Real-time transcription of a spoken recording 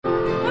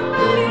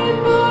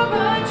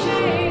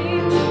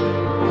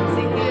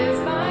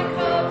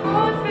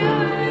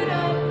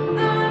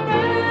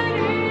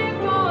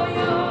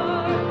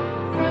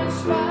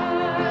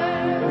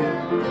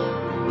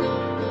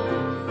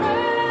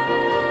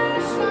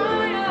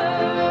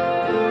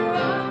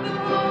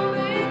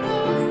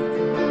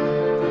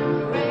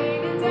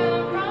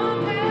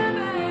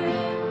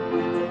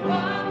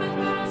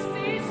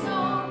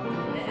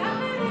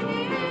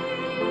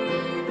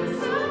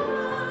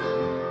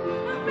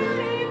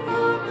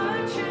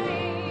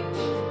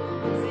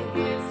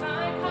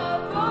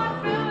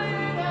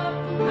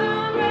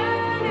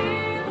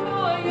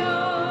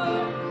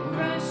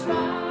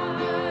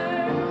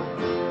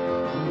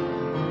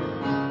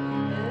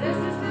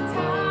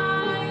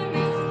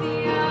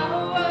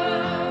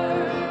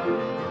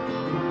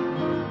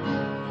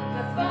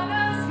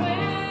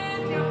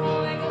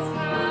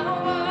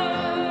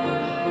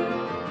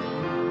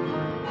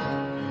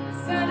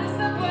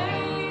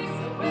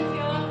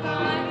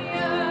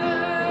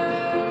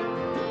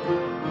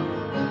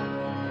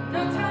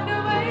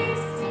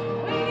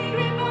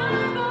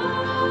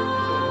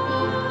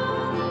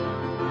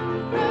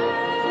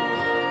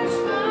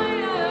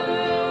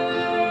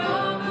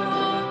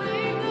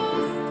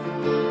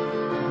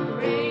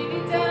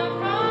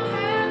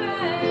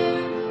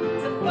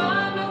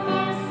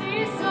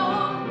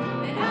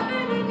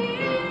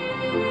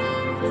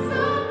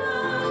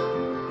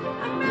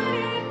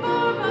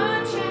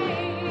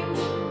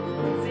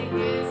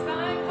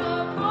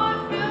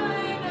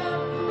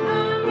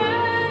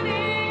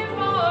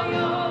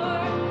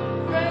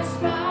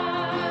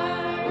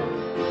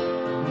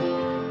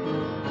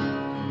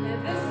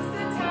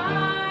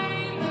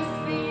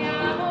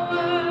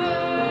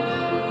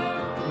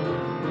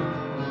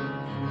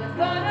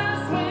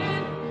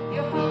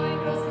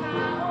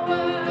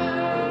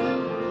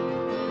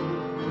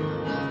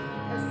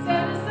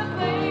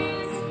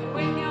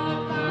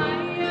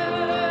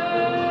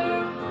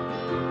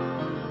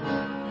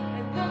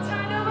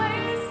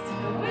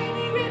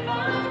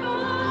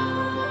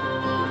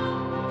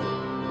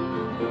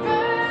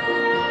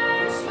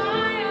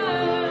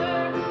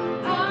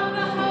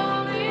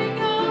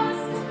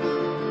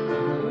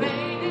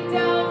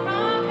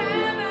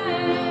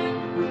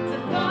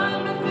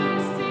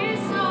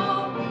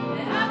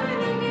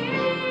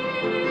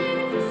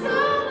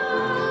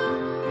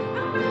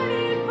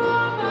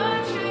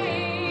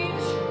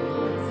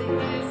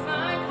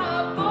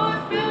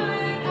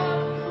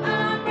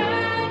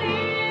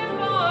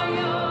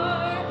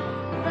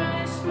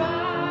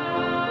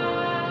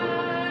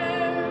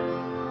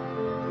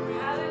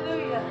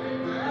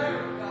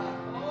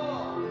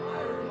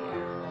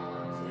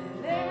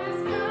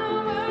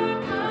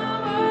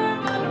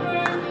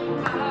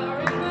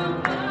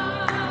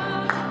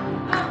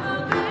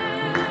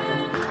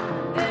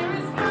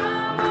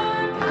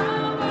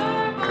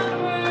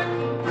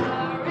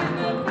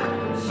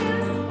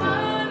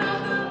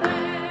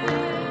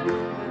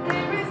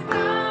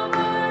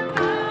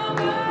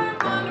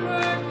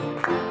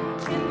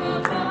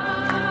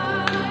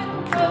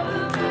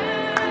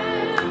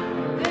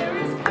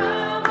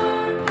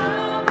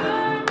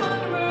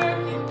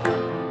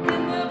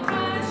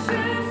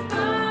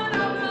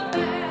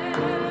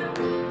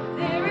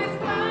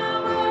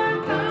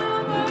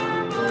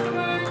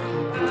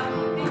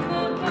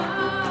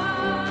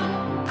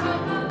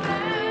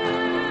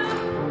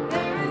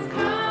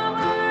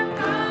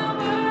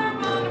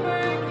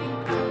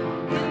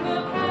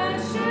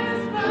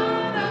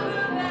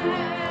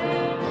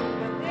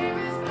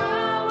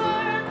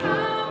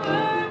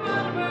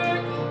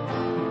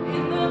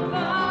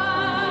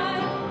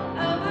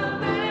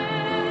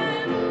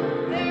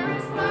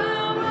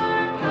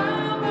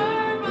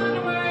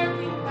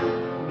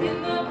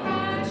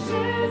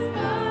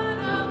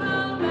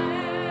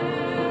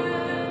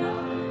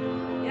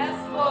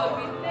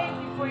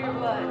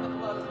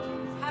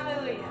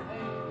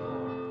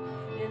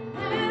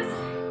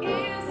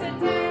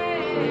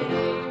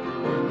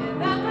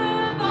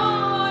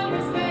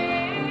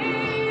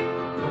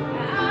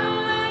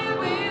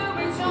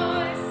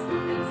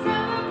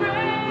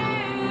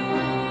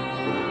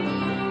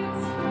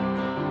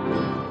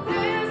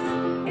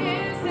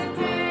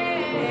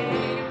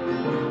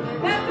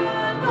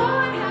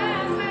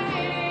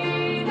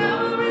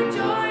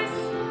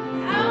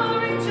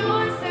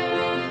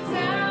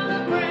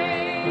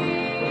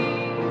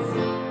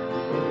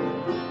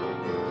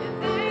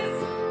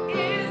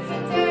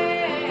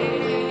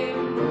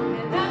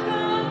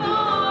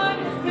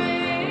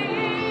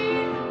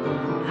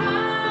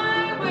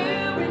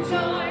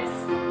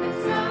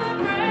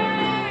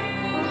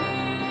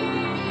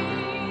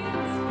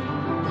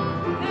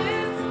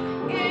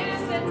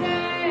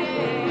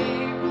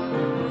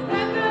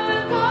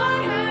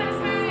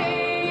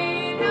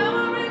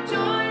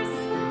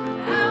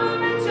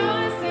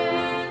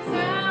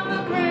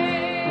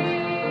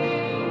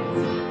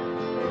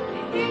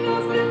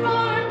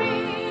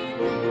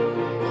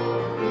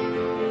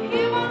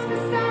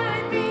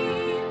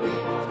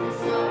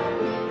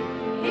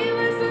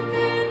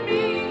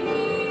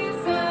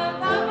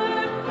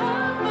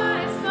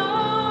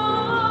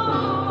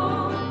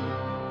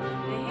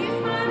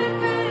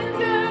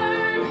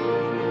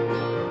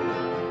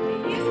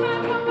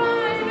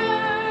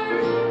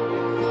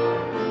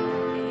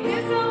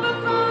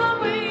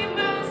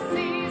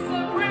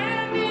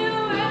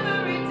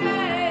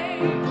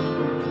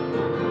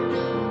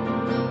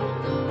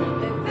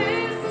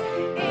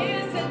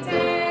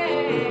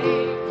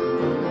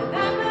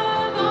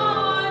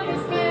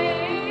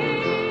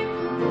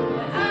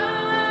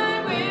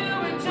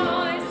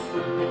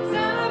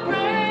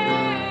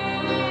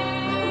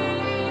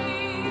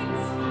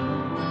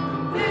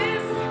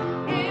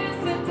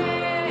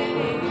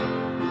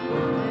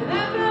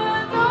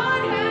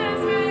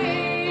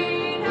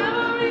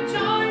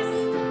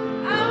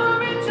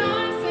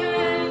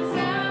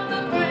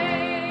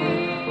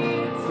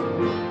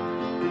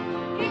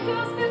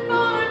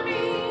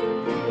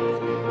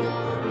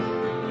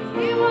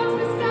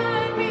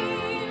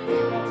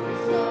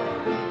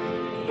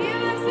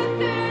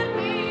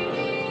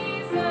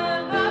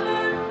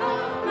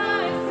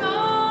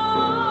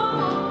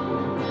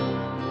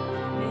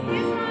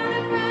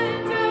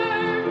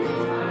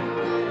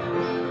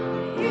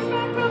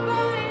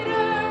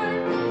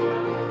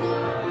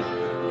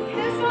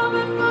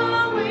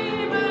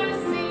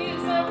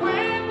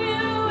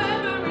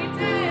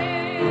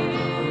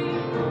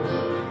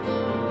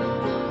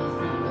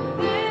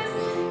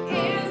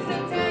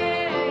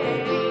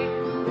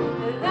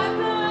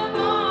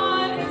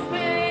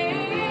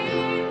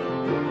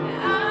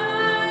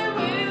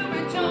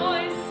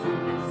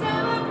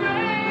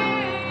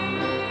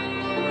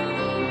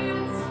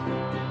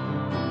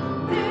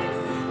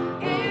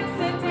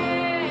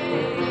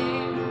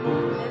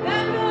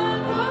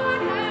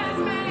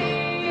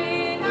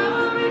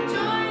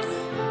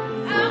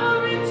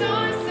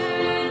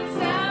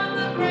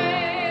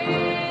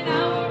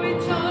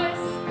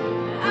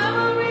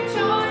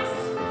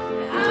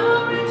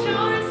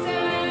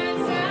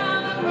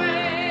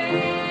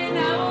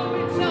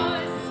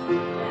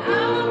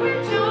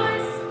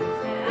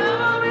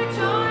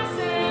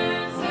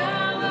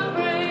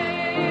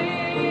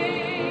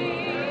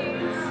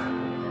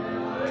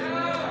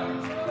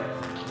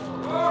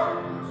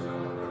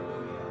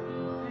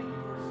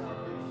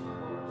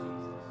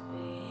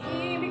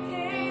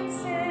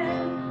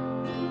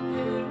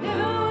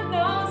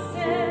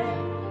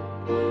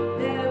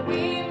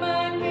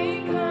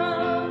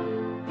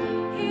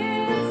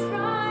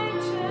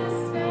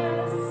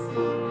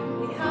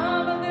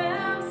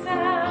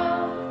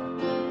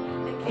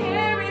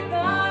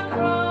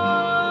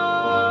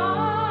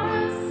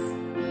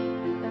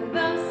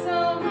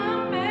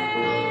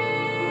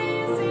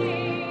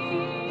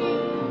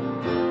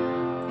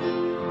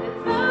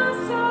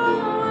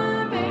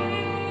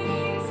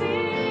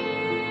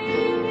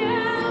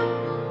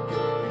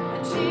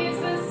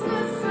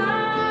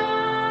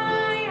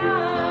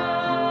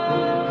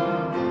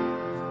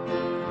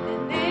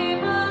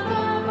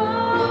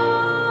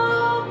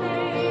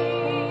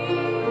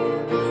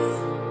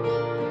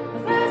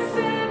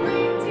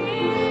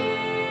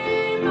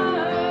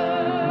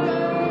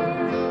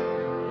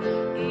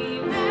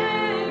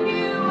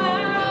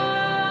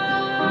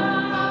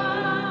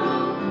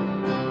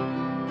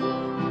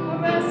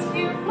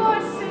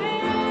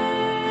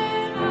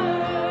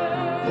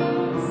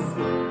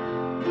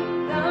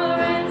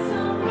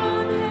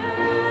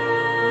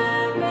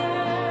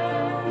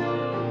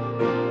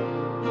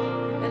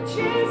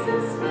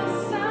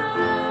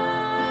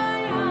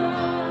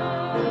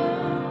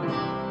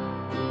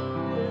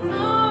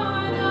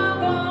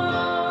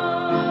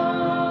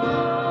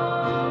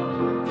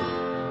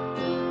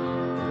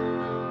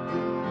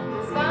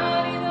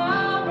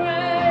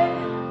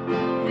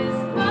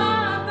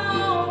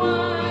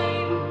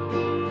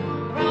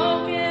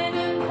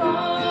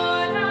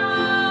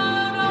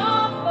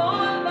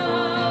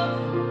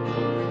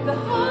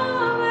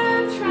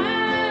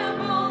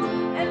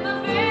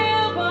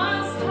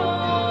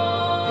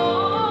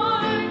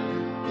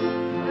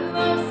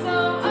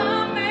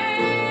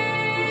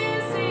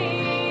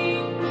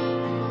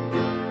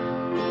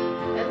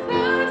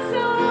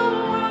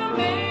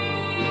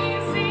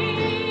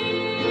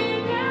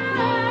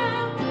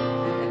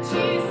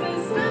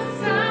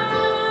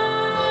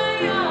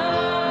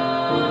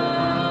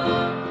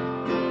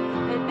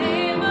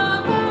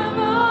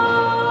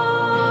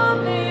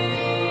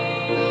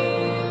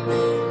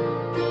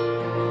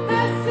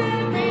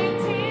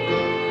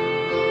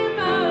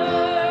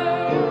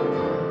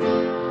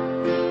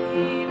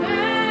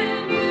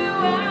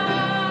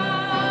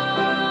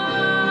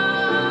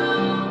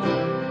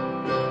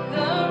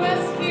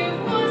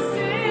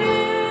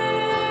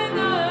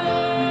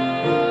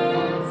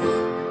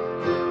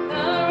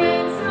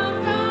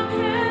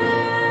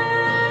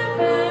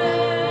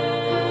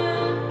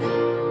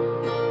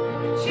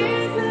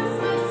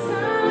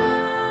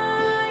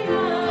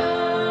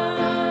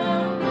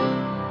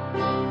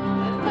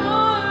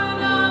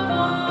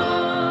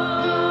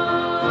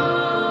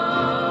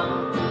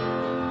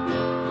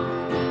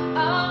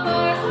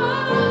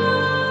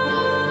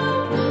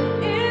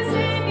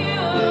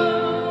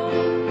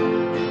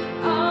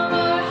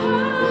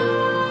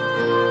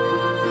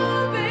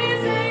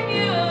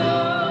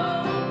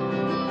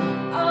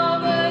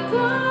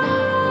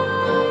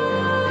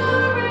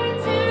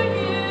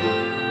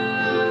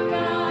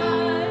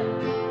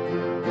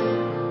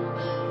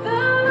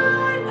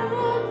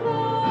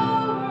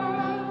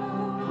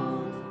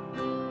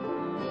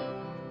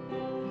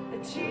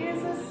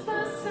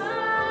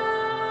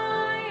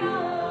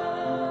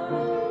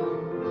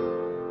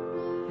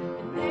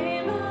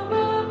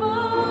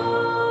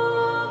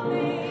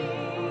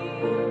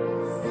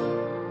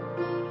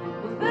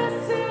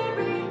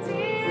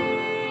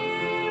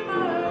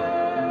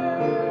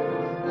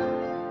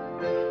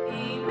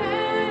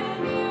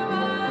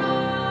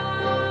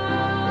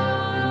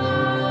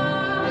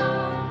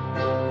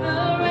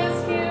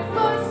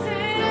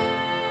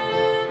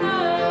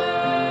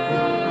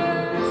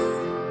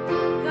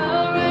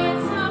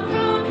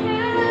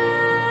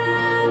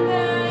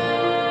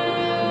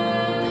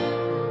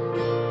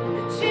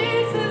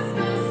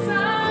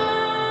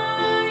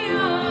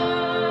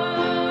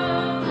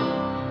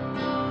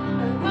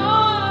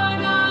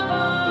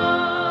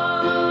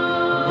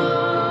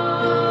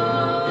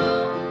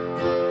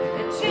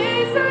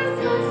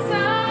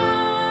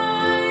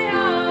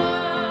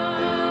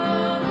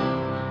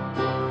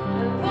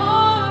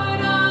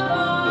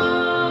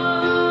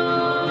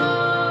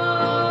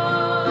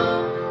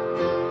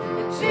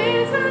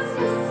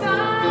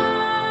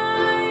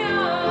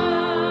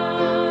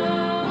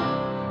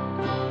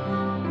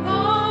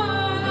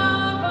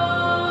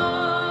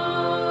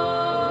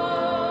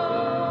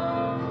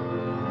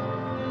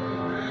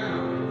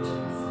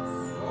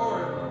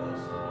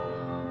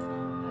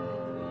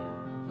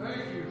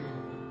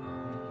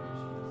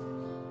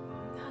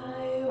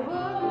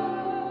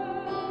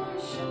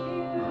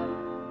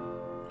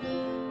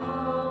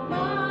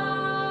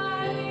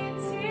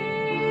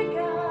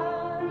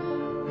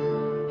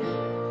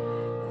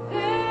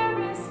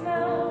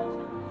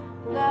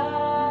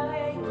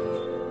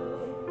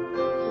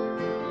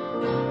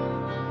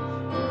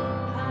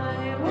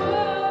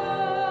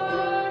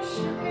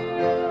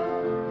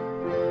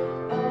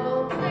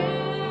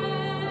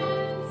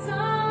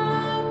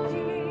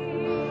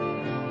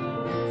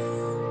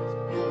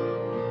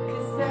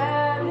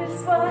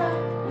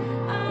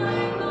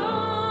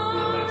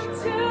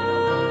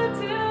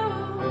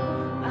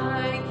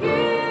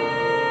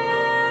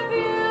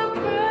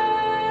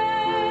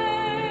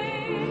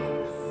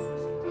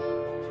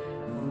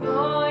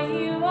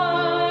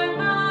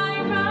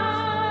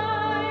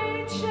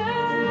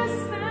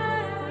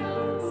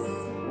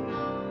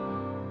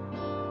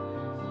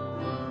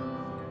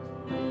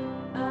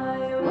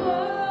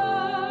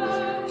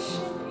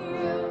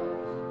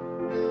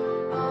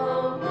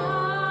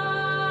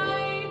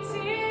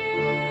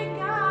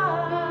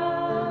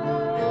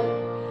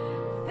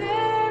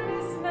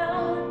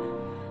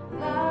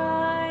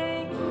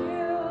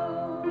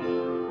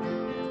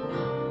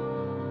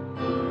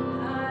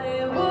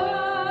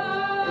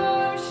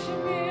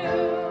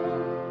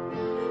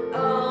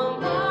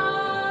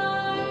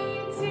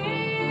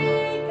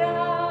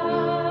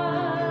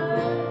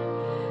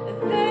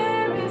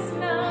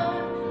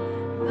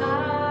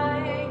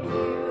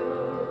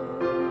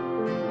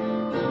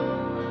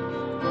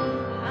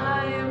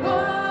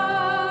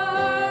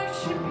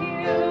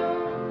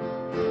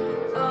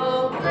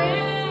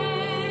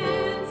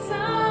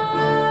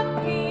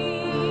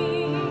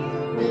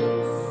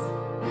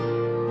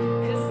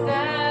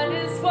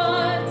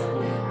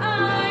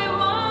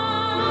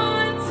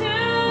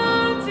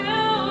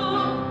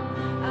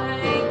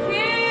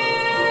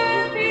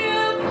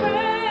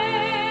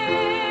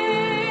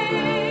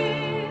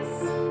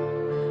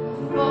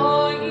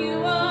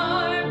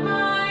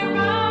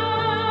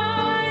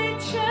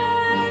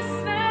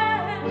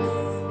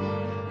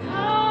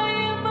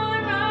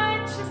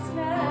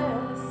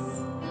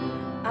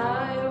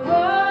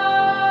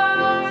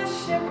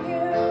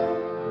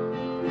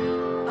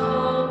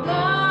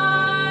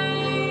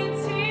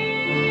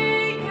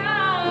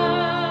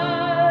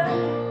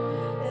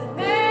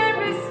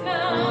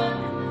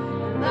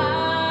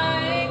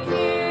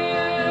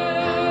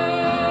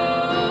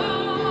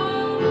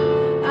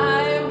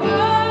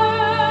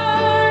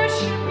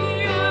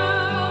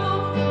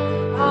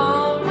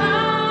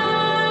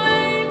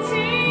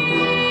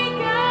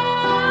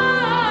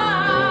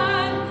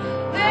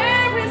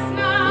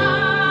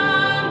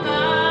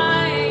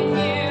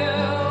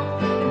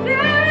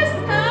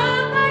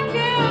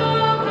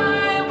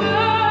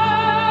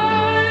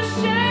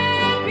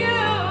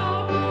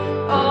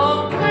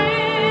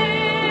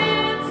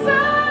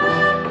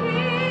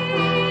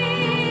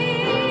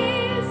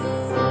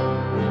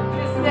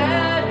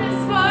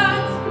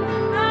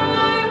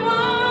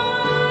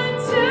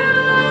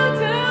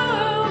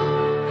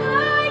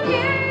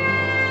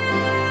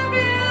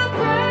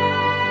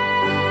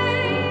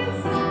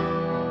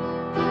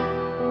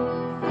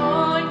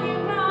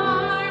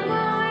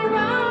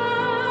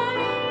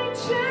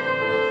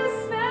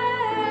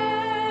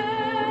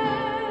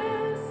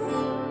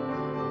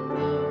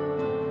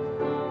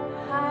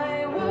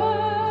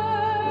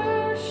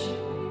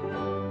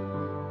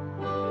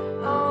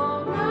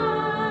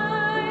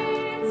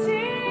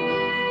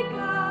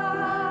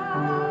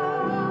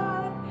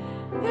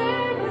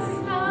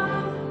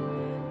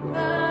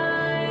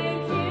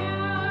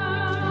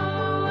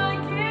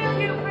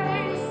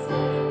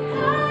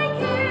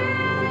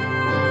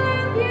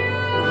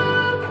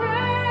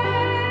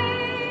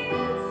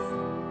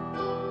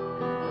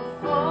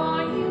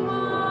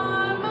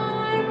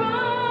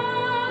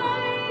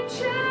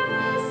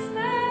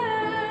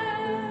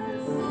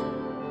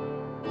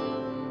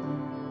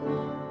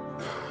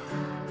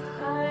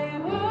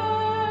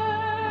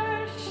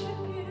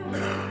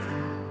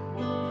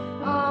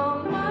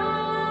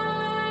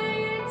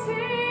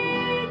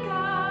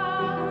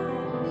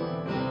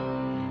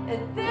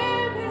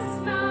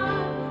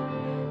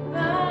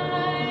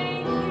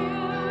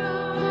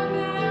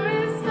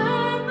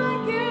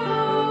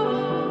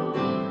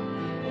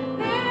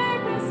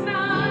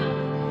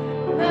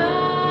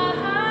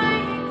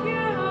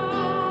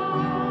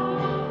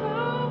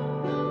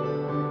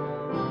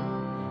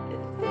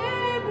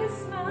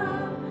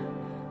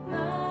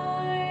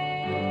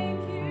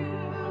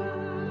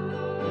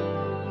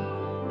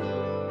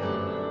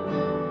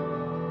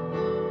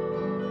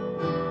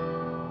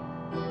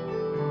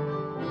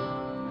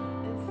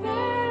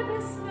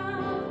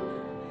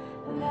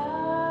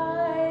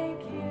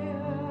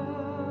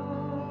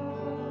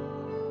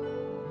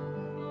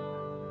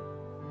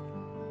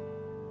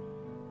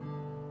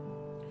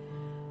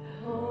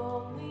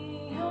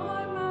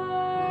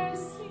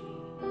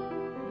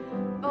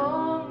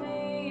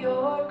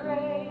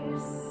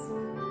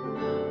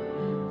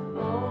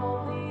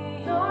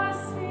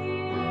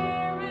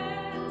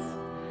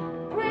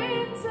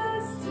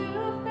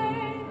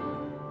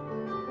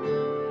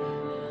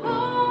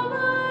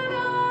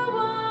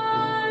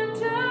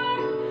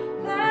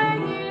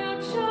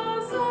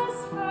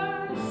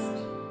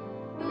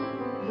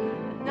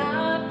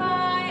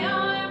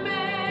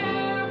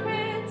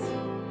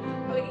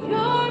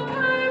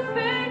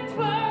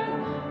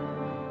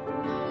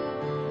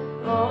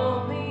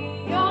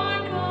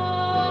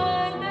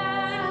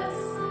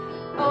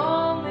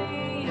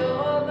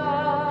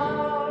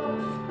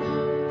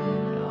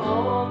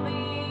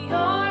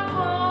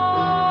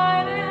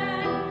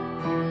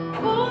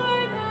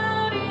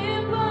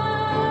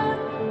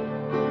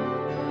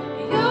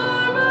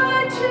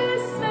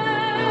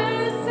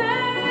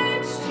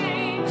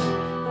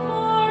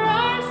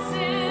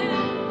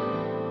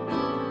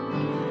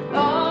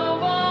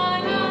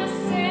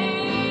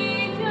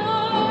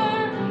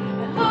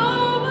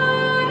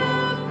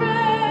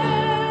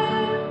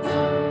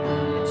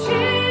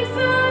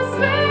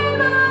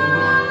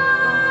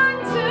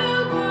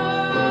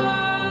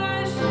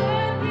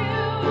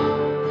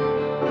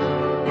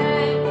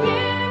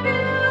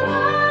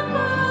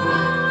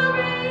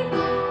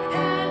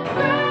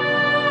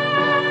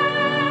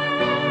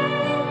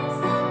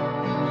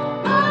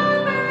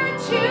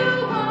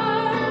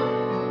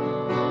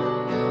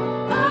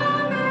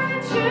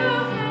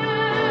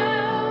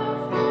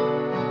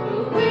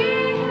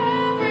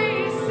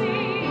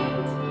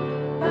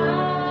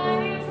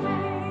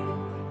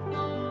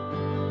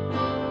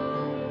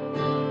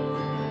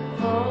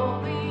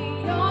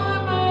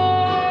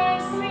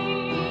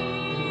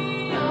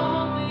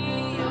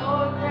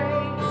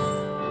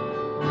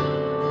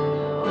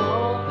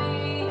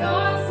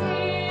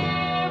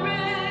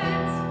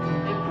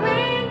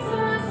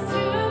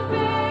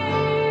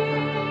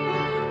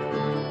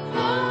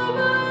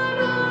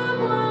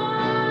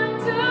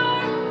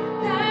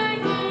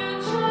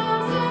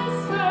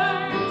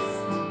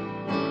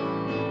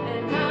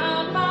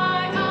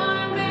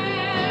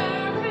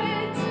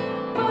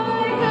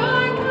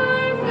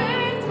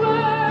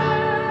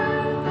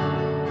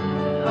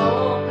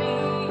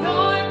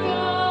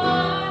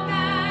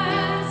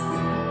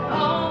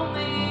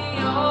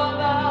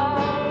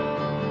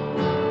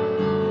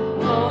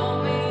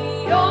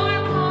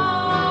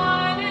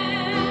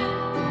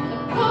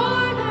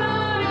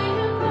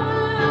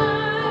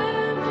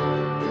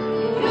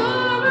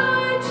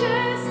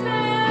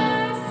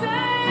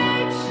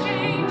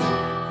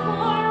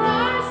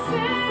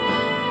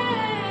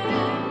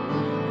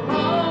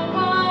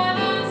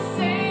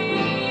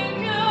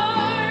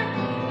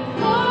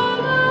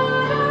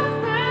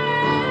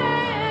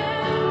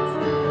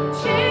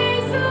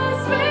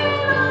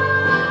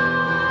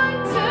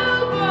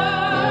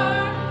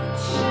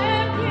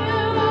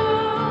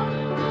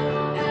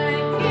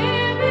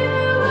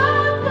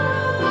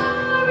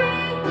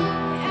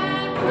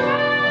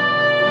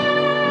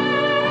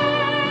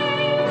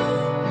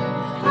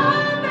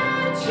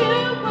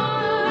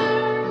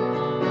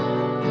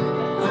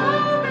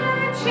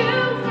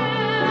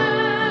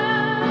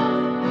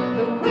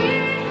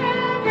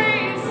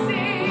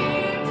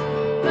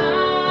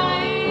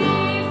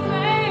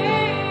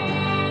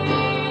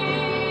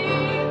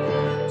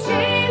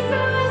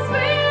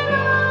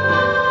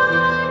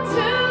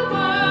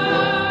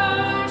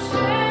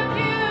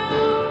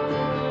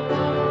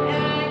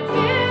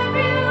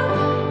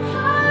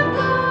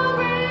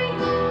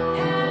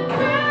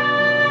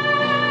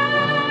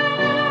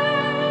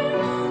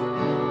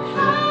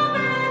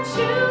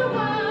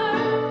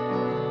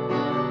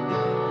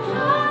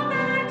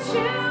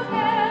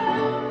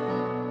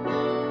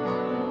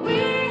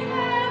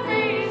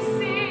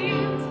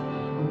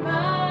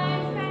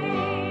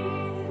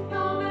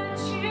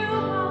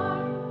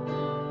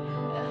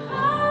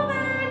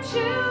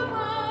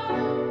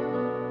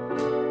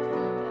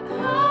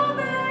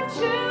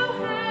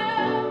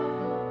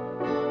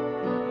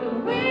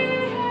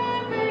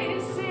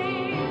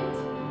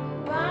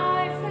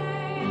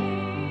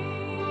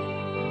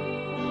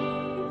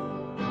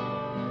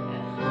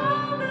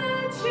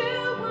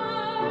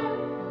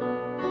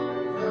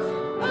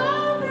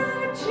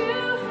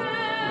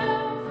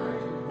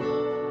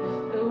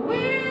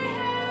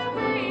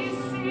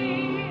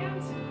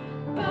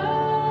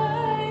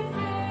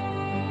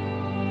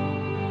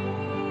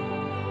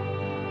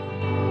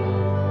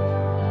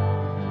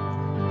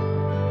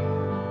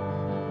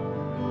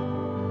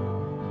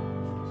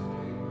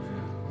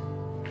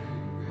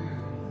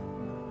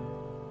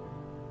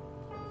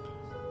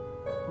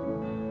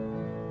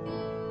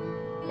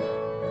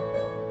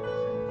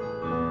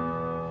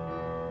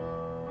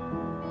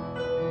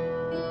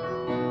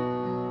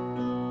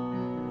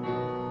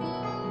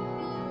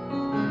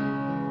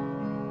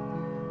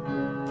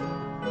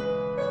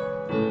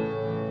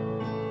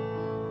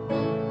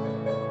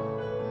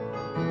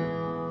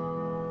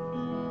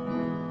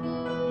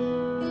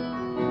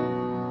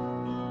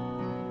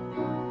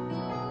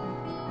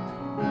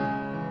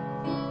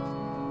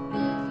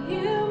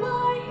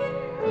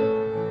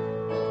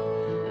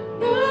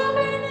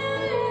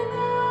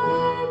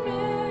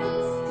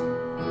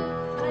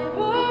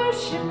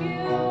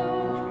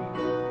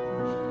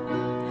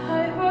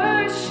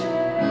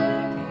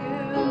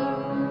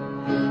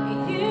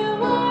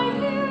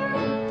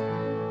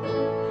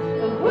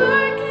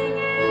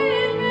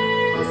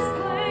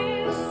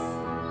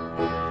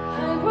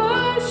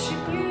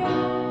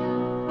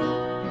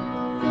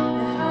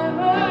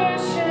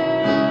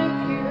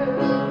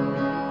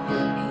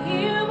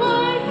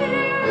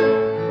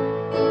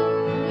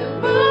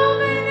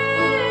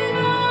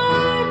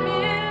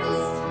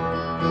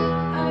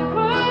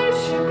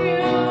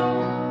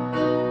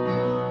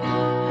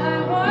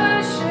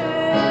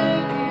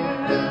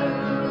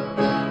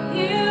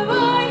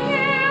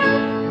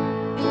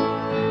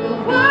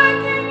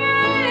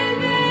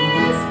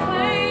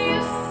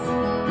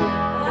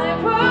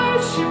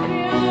Promise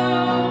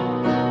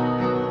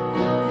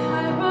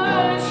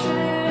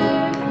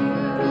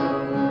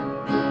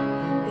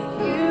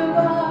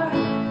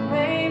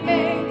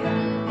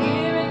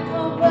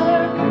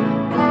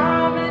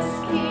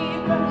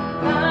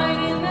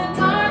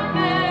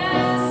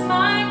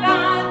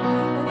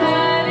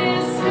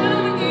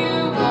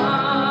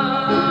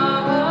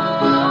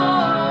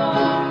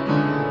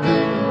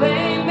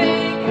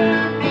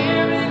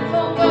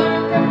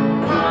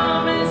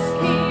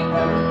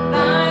keeper,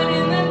 light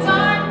in the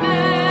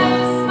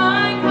darkness.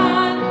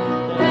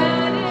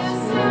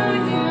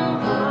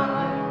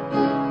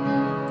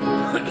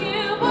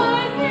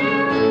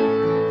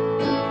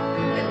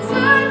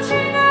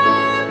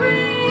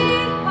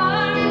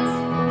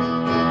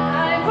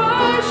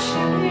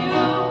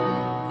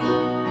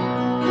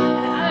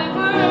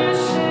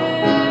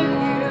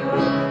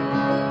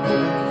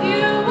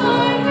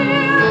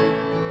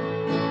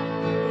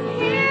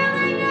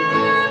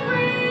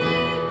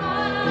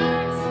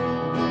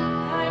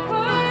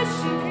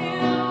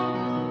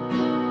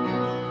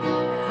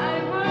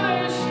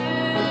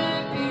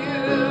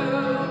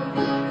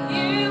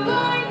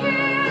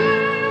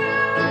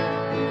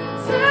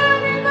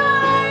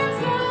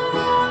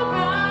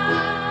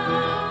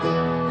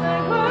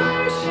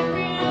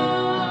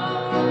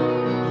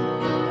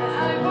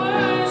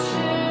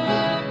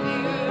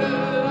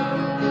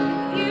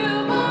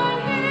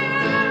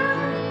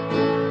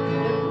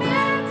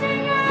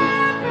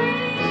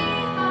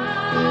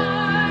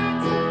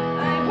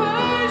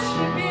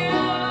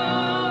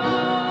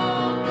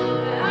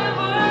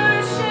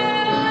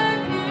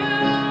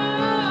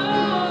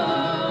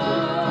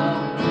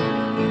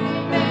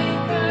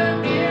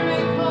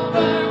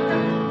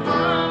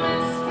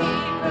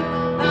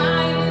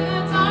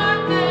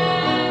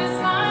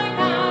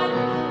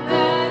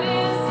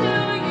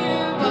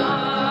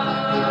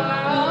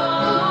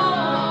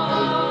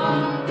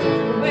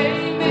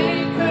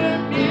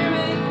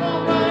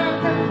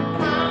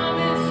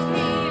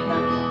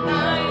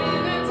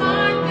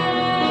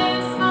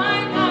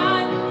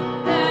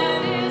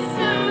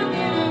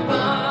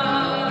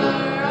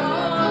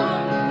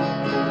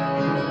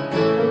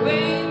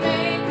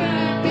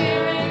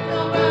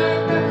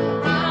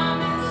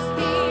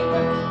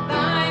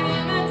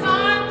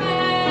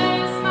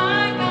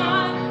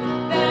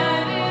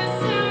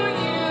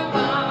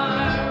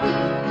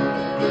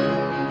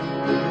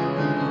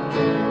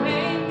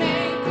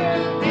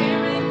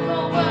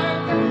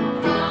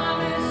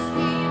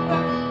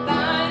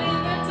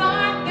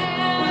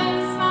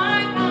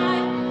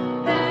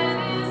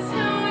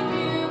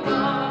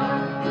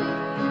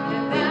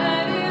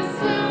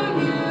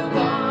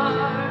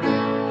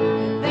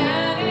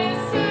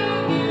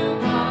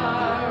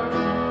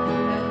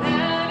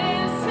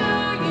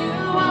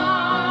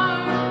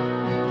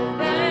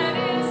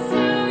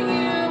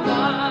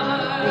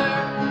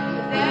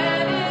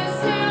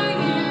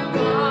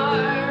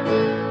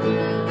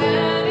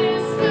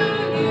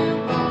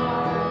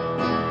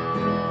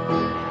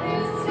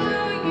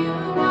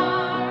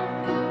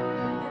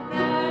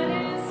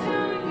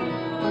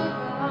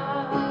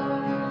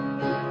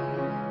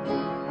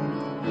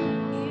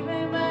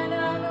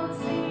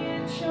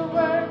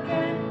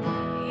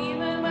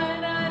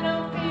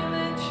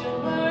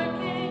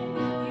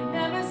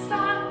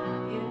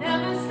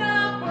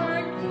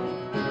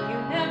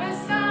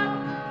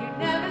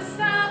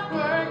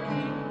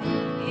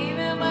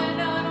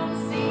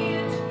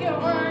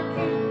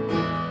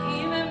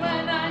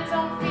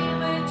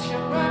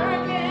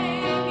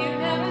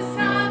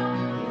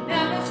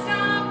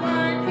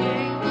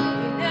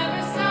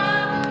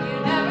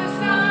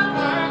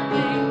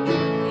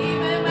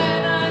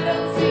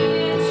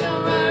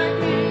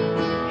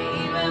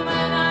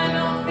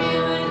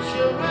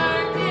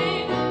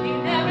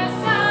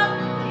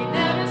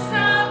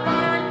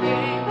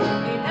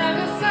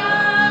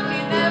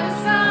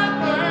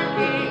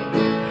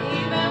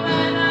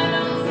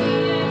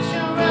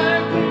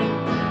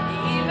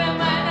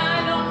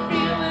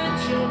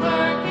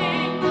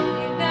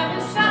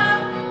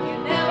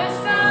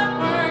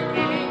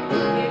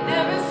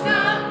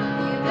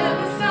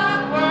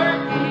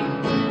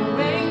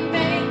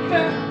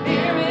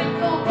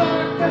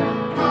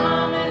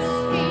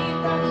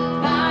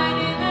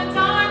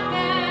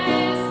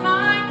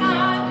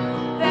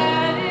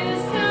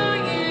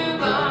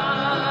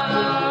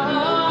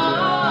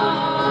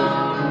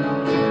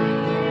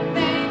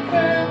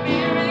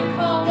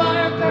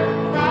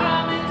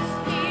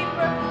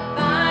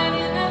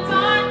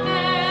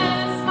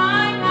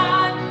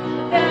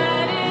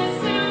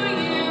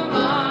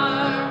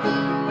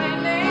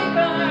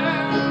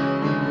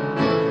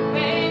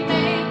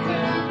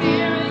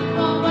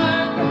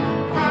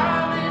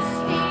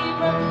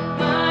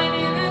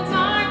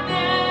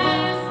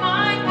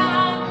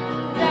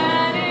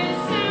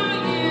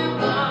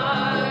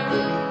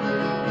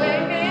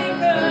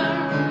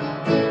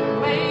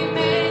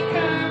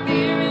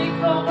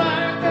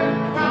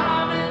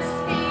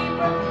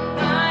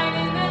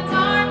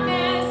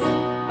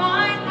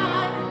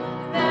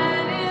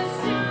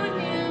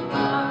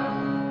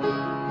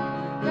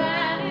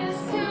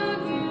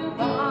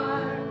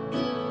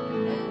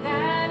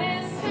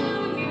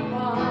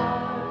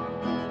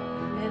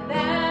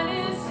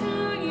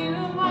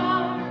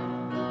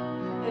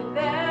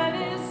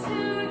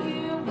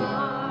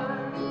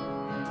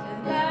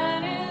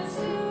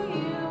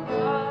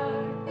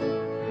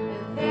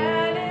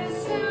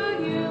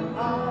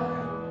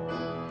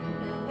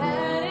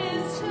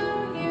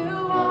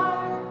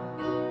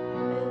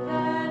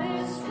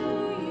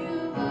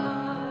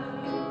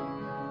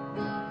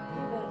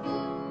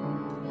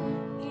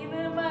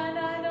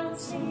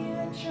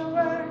 that you're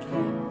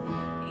working.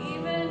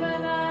 Even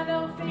when I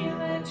don't feel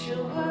that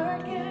you're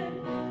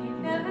working. You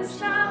never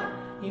stop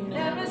working. You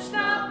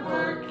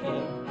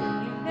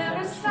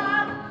never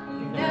stop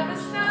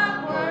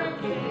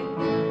working.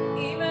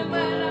 Even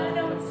when I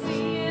don't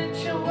see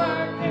it, you're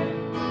working.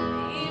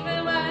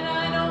 Even when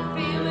I don't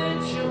feel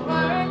it, you're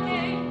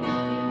working.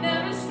 You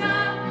never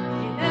stop working.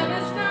 You never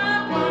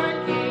stop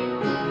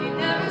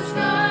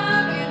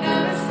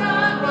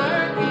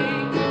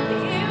working.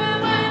 Even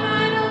when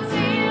I don't see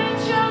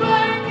it, you're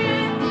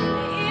working.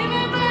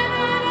 Even when I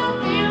don't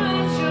feel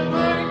it, you're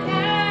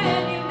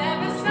working. You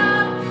never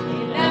stop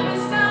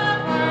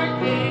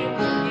working.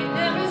 You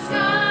never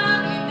stop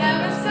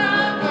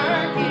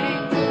working.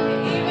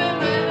 Even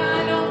when I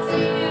don't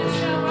see it,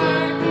 you're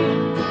working.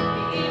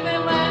 Even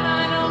when I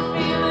don't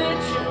feel it,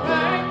 you're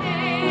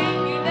working.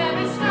 You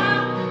never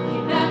stop working.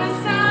 You never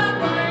stop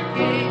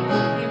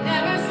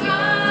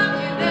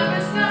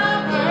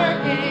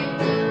working.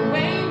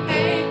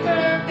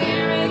 Waymaker,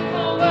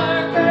 miracle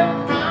worker,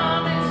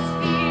 promise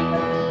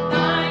keeper,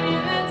 light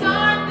in the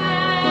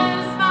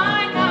darkness,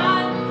 my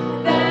God,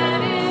 that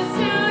is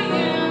who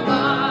you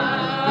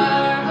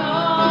are.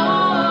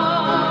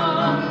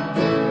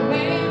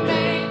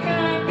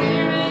 Waymaker,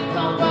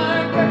 miracle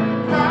worker,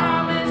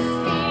 promise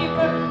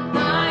keeper,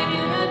 light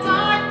in the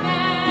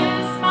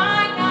darkness,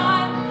 my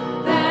God,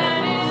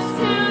 that is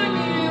who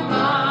you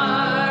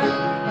are.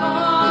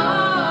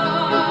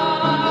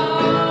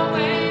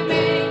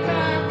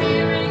 Waymaker,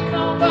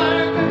 miracle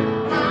worker,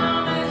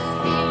 promise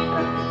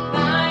keeper,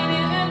 light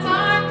in the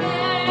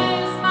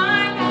darkness,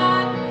 my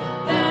God,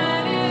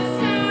 that is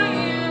who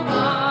you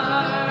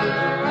are.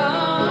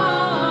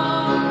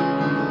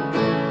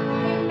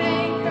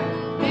 Waymaker,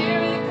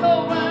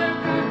 miracle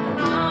worker,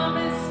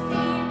 promise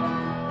keeper,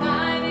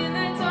 light in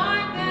the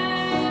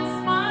darkness,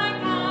 my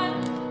God,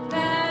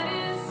 that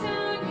is who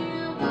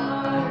you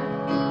are.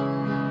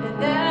 And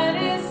that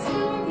is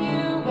who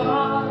you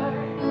are.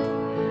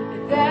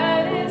 And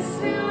that is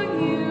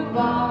who you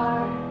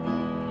are.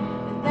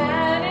 And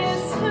that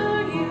is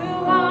who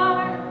you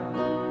are.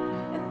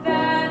 And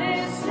that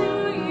is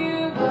who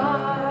you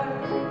are.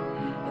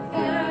 And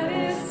that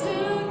is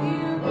who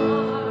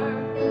you are.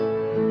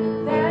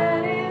 And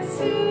that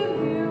is who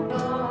you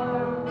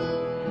are.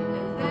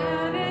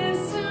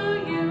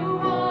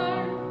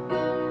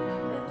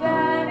 And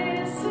that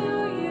is who you are. And that is who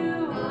you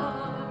are.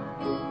 And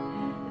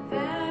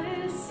that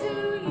is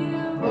who you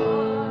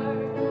are.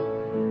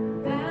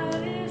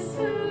 That is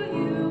who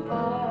you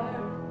are.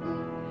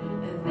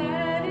 And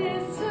that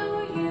is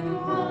who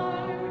you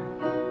are.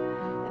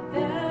 And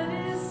that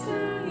is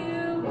who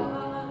you are.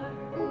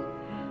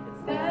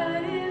 And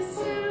that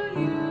is who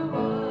you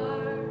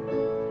are.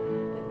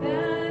 And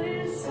that is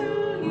who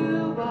you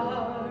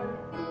are.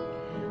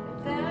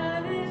 And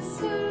that is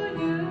who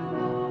you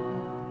are.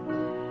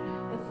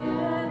 And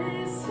that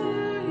is who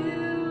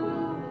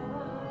you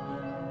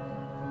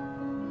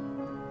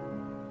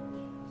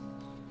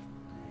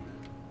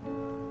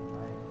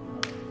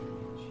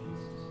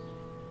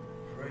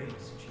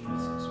Praise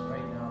Jesus.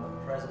 Right now,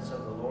 the presence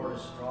of the Lord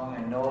is strong.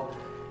 I know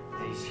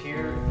that He's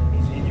here.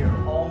 He's in your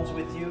homes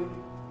with you.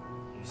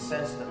 You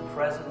sense the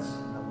presence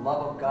and the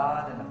love of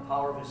God and the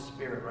power of His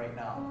Spirit right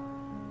now.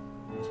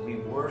 As we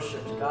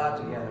worshiped God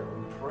together,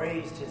 we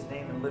praised His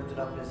name and lifted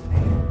up His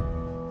name.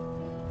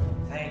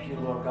 Thank you,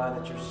 Lord God,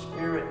 that your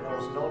Spirit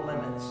knows no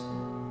limits.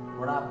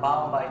 We're not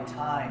bound by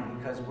time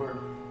because we're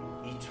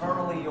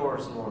eternally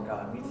yours, Lord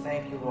God. We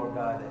thank you, Lord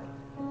God,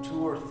 that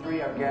 2 or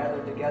 3 are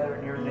gathered together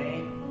in your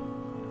name.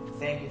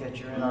 Thank you that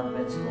you're in our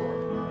midst,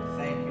 Lord.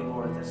 Thank you,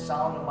 Lord. At the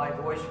sound of my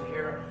voice, you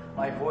hear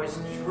my voice.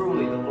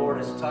 Truly, the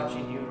Lord is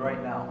touching you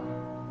right now.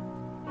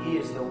 He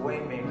is the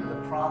waymaker,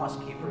 the promise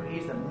keeper.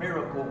 He's the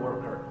miracle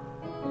worker.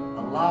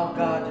 Allow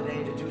God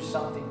today to do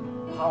something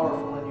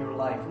powerful in your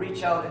life.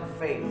 Reach out in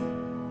faith.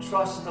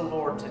 Trust the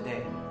Lord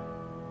today.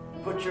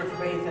 Put your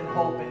faith and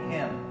hope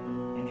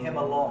in Him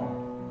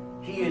alone.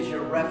 He is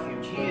your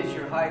refuge. He is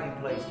your hiding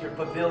place, your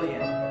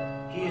pavilion.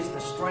 He is the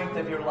strength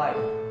of your life,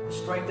 the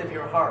strength of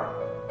your heart.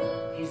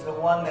 He's the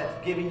one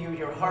that's giving you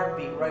your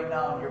heartbeat right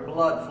now and your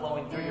blood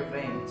flowing through your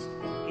veins.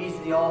 He's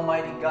the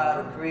Almighty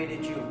God who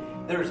created you.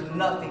 There's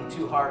nothing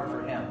too hard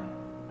for Him.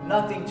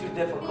 Nothing too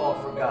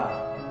difficult for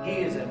God. He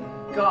is a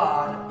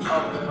God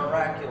of the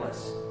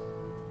miraculous.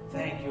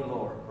 Thank you,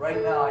 Lord.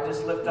 Right now, I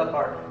just lift up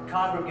our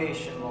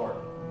congregation, Lord.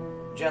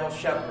 Gentle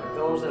Shepherd,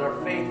 those that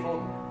are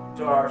faithful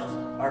to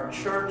our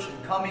church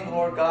and coming,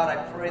 Lord God, I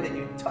pray that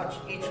you touch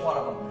each one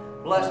of them.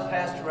 Bless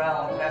Pastor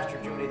Al and Pastor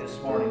Judy this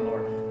morning,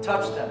 Lord.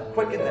 Touch them,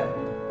 quicken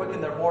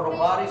their mortal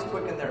bodies,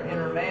 quicken their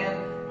inner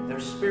man, their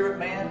spirit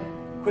man.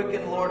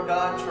 Quicken, Lord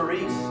God,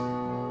 Therese,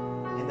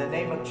 in the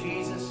name of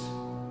Jesus.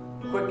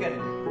 Quicken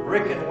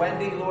Rick and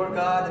Wendy, Lord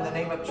God, in the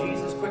name of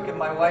Jesus. Quicken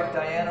my wife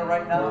Diana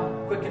right now.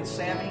 Quicken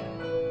Sammy.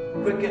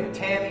 Quicken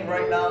Tammy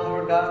right now,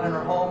 Lord God, in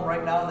her home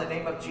right now, in the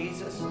name of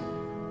Jesus.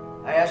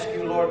 I ask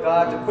you, Lord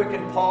God, to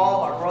quicken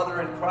Paul, our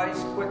brother in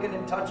Christ. Quicken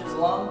and touch his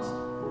lungs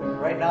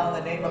right now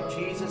in the name of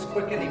Jesus.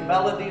 Quicken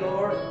Melody,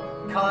 Lord.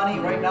 Connie,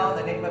 right now in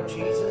the name of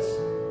Jesus.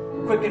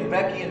 Quicken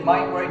Becky and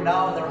Mike right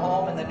now in their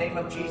home in the name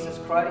of Jesus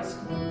Christ.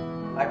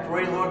 I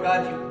pray, Lord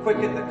God, you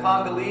quicken the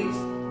Congolese.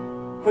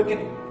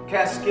 Quicken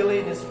Caskilly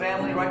and his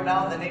family right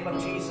now in the name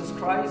of Jesus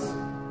Christ.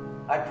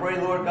 I pray,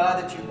 Lord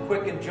God, that you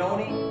quicken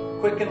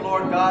Joni. Quicken,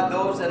 Lord God,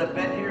 those that have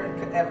been here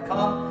and have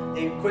come.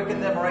 That you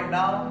quicken them right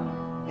now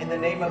in the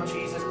name of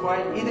Jesus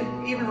Christ.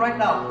 Even right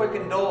now,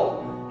 quicken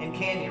Dole and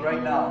Candy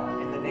right now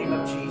in the name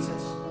of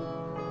Jesus.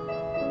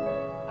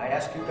 I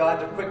ask you, God,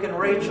 to quicken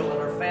Rachel and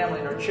her family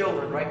and her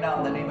children right now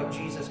in the name of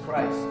Jesus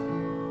Christ.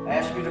 I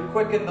ask you to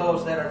quicken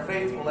those that are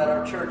faithful at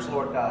our church,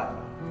 Lord God.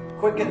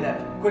 Quicken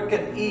them.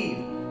 Quicken Eve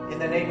in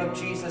the name of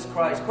Jesus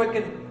Christ.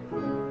 Quicken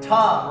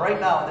Tom right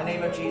now in the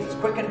name of Jesus.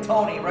 Quicken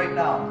Tony right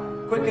now.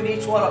 Quicken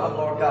each one of them,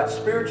 Lord God,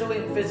 spiritually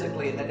and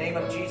physically in the name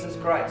of Jesus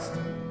Christ.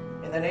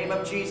 In the name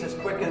of Jesus,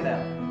 quicken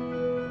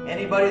them.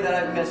 Anybody that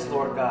I've missed,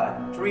 Lord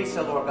God.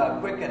 Teresa, Lord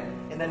God, quicken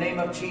in the name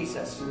of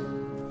Jesus.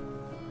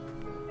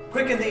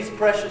 Quicken these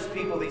precious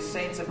people, these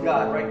saints of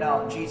God, right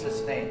now in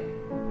Jesus' name.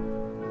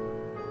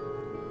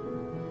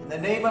 In the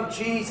name of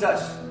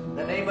Jesus,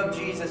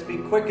 be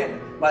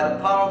quickened by the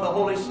power of the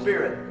Holy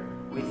Spirit.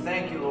 We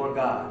thank you, Lord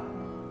God.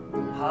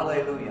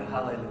 Hallelujah,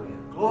 hallelujah.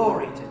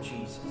 Glory to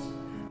Jesus.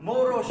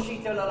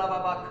 Moroshita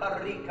lalababa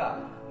karika,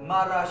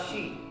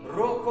 marashi,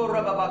 roko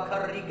rababa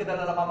karika de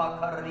la mama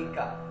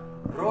karika,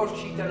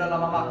 roshita la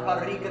mama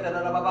karika de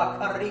la baba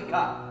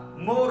karika,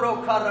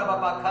 moro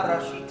karababa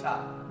karashita,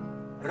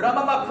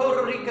 ramama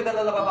korika de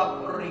la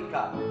baba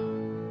korika,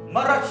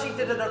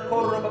 marashita de la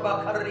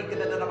korababa karika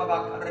de la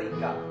baba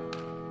karika.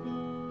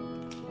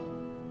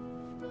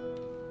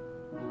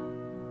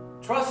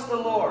 Trust the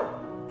Lord.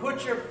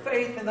 Put your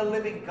faith in the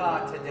living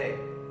God today.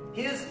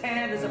 His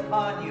hand is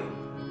upon you.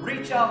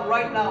 Reach out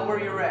right now where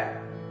you're at.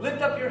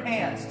 Lift up your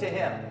hands to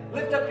Him.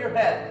 Lift up your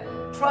head.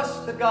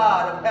 Trust the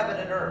God of heaven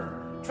and earth.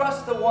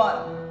 Trust the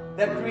one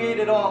that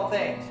created all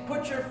things.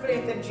 Put your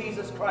faith in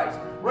Jesus Christ.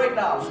 Right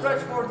now,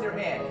 stretch forth your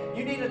hand.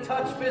 You need a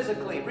touch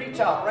physically. Reach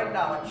out right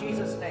now in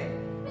Jesus' name.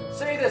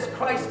 Say this: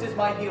 Christ is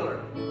my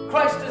healer.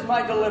 Christ is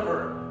my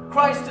deliverer.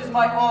 Christ is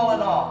my all in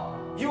all.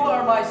 You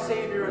are my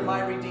Savior and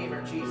my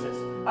Redeemer, Jesus.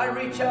 I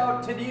reach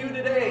out to you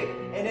today,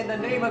 and in the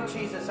name of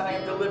Jesus, I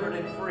am delivered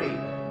and free,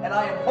 and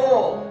I am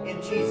whole in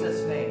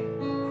Jesus'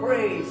 name.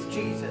 Praise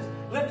Jesus.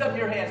 Lift up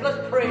your hands. Let's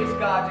praise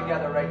God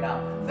together right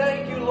now.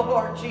 Thank you,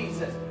 Lord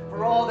Jesus,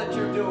 for all that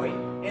you're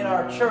doing in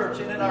our church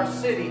and in our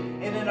city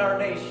and in our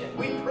nation.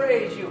 We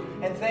praise you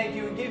and thank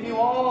you and give you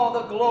all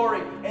the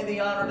glory and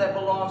the honor that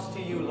belongs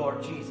to you,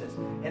 Lord Jesus.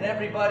 And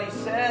everybody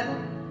said,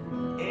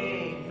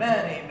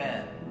 amen,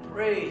 amen.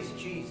 Praise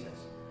Jesus.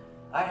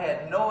 I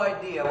had no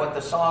idea what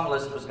the song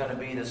list was going to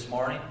be this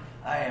morning.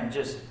 I am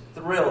just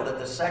thrilled that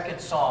the second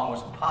song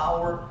was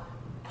Power,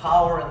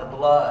 Power in the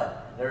Blood.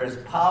 There is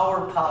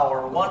power,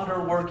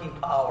 wonder-working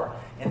power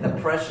in the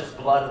precious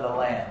blood of the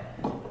Lamb.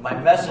 My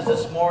message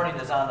this morning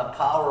is on the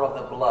power of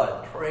the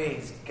blood.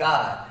 Praise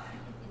God.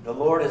 The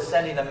Lord is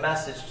sending a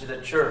message to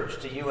the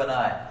church, to you and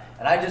I.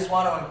 And I just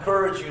want to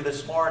encourage you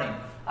this morning.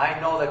 I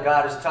know that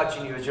God is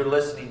touching you as you're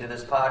listening to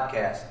this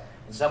podcast.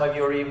 And some of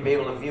you are even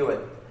able to view it.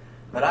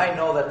 But I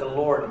know that the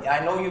Lord,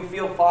 I know you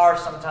feel far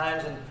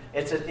sometimes, and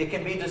it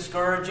can be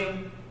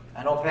discouraging.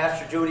 I know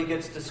Pastor Judy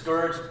gets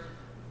discouraged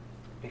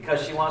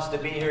because she wants to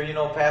be here. You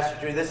know, Pastor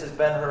Judy, this has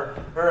been her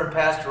and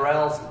Pastor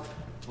L's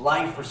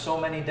life for so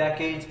many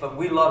decades, but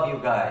we love you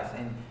guys,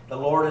 and the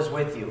Lord is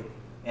with you.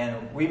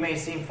 And we may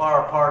seem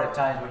far apart at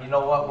times, but you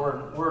know what?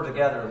 We're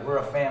together. We're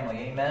a family.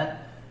 Amen?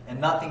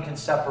 And nothing can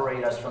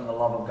separate us from the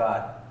love of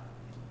God.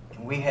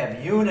 And we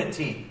have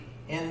unity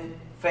in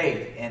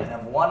faith and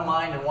have one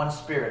mind and one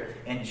spirit.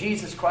 And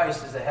Jesus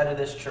Christ is the head of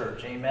this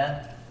church.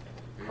 Amen?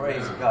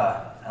 Praise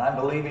God. And I'm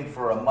believing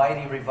for a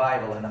mighty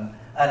revival and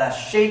a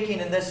shaking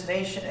in this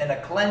nation and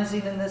a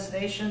cleansing in this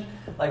nation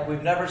like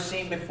we've never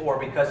seen before.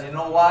 Because you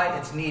know why?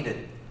 It's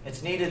needed.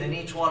 It's needed in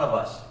each one of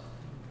us.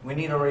 We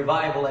need a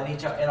revival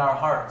in our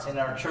hearts, in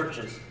our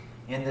churches,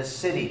 in this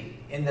city,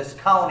 in this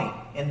county,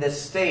 in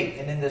this state,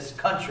 and in this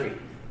country.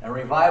 And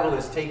revival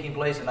is taking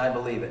place, and I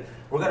believe it.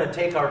 We're going to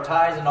take our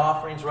tithes and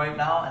offerings right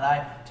now, and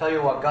I tell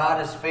you what,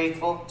 God is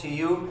faithful to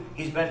you.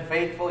 He's been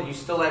faithful. You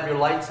still have your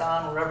lights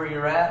on wherever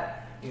you're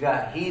at. You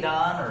got heat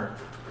on, or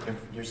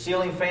your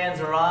ceiling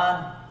fans are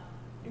on.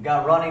 You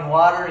got running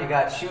water. You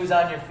got shoes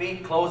on your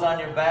feet, clothes on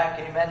your back.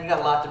 Amen. You got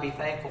a lot to be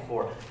thankful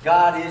for.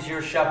 God is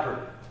your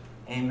shepherd.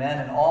 Amen.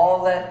 And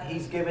all that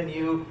He's given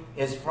you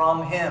is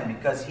from Him,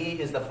 because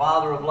He is the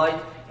Father of light,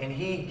 and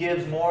He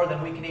gives more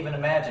than we can even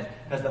imagine.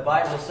 Because the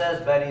Bible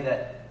says, Betty,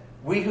 that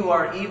we who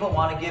are evil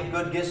want to give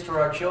good gifts to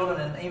our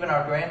children and even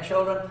our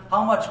grandchildren.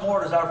 How much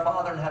more does our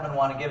Father in heaven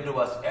want to give to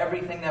us?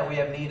 Everything that we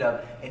have need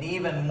of. And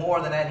even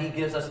more than that, He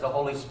gives us the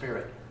Holy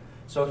Spirit.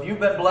 So if you've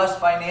been blessed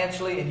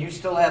financially and you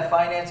still have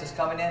finances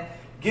coming in,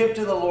 give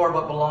to the Lord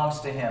what belongs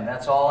to Him.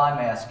 That's all I'm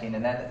asking.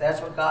 And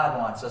that's what God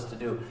wants us to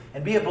do.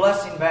 And be a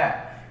blessing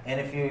back. And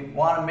if you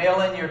want to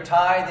mail in your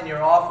tithe and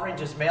your offering,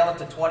 just mail it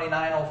to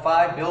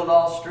 2905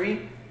 Bildall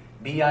Street,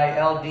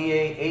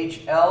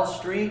 Bildahl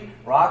Street,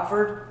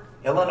 Rockford,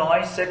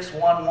 Illinois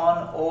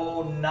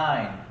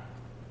 61109.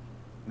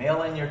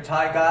 Mail in your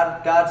tithe.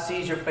 God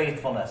sees your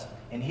faithfulness,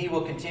 and He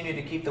will continue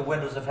to keep the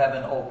windows of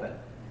heaven open.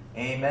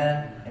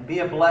 Amen. And be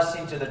a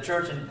blessing to the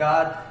church, and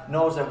God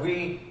knows that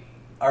we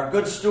are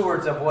good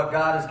stewards of what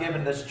God has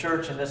given this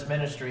church and this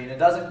ministry, and it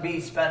doesn't be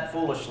spent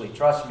foolishly.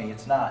 Trust me,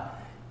 it's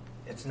not.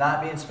 It's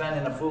not being spent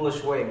in a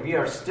foolish way. We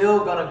are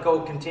still going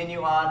to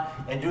continue on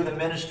and do the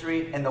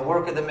ministry and the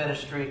work of the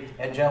ministry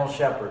at Gentle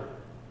Shepherd.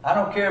 I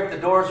don't care if the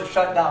doors are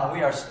shut down.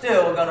 We are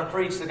still going to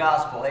preach the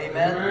gospel.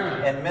 Amen?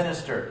 And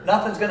minister.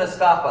 Nothing's going to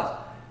stop us.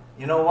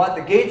 You know what?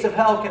 The gates of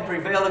hell can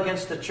prevail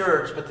against the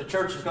church, but the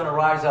church is going to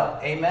rise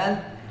up.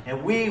 Amen?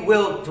 And we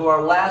will, to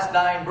our last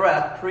dying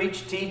breath,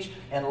 preach, teach,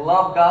 and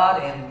love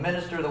God and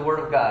minister the Word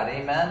of God.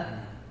 Amen?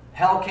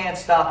 Hell can't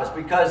stop us,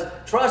 because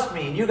trust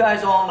me, and you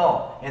guys all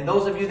know, and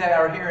those of you that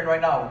are hearing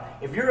right now,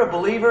 if you're a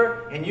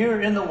believer and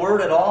you're in the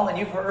Word at all, and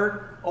you've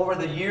heard over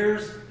the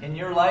years in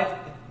your life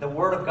the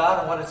Word of God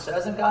and what it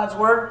says in God's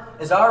Word,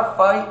 is our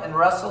fight and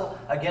wrestle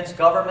against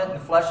government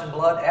and flesh and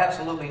blood?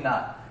 Absolutely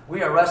not.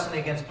 We are wrestling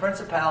against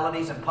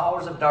principalities and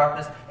powers of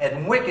darkness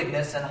and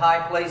wickedness in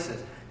high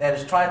places that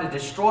is trying to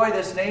destroy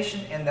this nation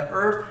and the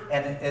earth,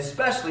 and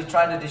especially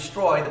trying to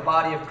destroy the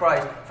body of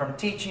Christ from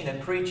teaching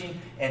and preaching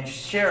and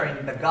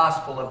sharing the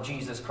gospel of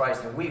Jesus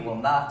Christ. And we will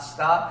not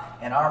stop,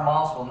 and our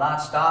mouths will not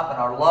stop, and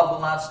our love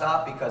will not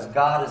stop, because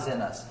God is in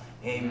us.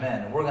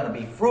 Amen. And we're going to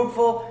be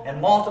fruitful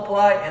and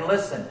multiply. And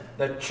listen,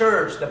 the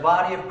church, the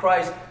body of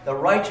Christ, the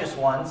righteous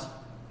ones,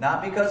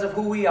 not because of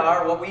who we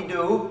are, what we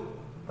do,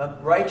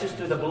 but righteous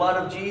through the blood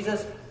of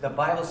Jesus, the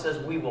Bible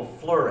says we will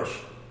flourish.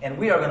 And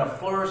we are going to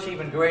flourish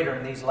even greater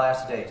in these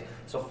last days.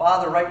 So,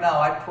 Father, right now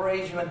I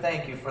praise you and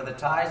thank you for the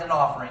tithes and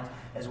offerings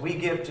as we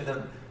give to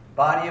the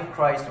body of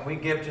Christ and we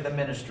give to the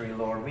ministry,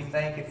 Lord. We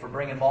thank you for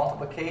bringing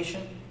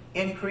multiplication,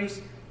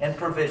 increase, and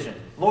provision.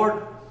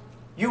 Lord,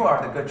 you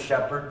are the good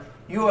shepherd.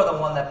 You are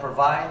the one that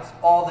provides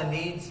all the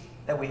needs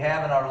that we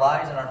have in our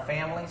lives and our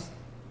families,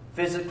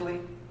 physically,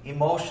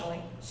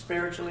 emotionally,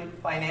 spiritually,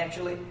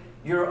 financially.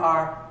 You're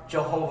our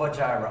Jehovah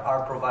Jireh,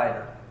 our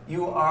provider.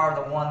 You are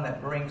the one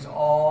that brings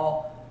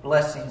all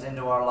blessings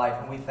into our life,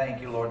 and we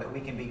thank you, Lord, that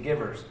we can be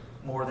givers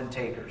more than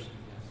takers.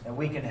 And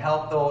we can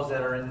help those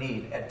that are in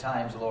need at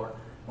times, Lord.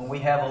 When we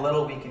have a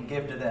little, we can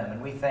give to them,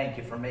 and we thank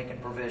you for making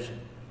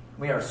provision.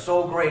 We are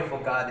so grateful,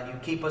 God, that you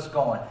keep us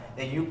going,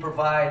 that you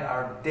provide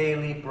our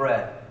daily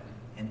bread.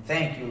 And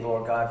thank you,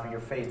 Lord God, for your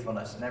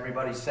faithfulness. And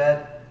everybody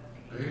said,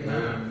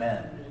 Amen.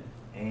 Amen.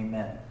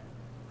 Amen.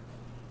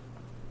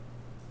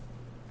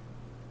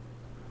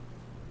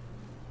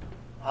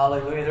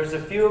 Hallelujah. There's a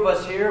few of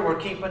us here. We're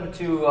keeping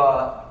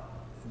to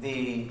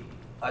the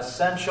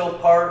essential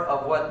part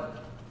of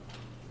what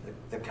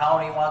the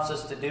county wants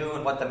us to do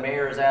and what the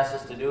mayor has asked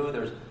us to do.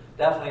 There's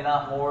definitely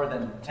not more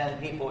than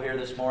 10 people here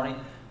this morning.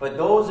 But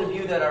those of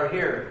you that are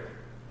here,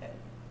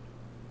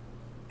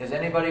 does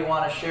anybody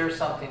want to share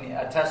something,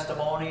 a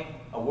testimony,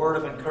 a word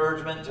of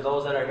encouragement to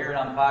those that are hearing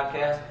on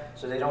podcast,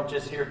 so they don't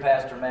just hear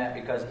Pastor Matt,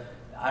 because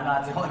I'm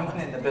not the only one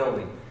in the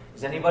building.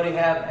 Does anybody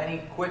have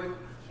any quick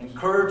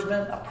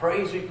encouragement, a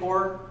praise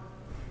report?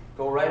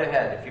 Go right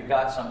ahead. If you've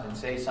got something,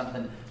 say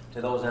something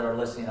to those that are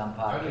listening on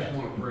podcast. I just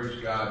want to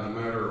praise God.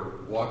 No matter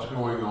what's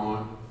going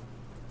on,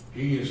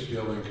 He is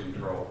still in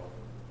control.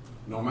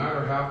 No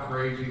matter how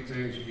crazy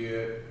things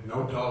get,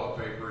 no toilet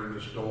paper in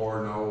the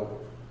store, no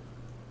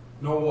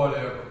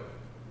whatever.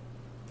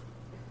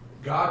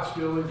 God's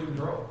still in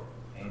control.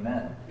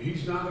 Amen.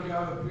 He's not a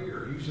God of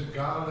fear. He's a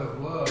God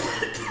of love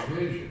and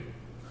provision.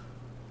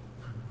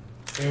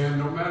 And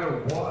no matter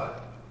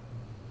what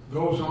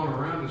goes on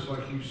around us,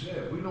 like you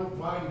said, we don't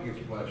fight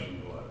against flesh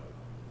and blood.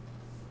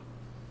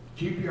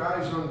 Keep your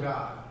eyes on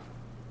God.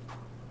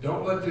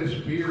 Don't let this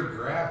fear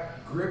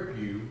grip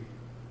you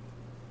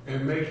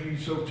and make you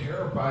so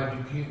terrified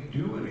you can't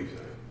do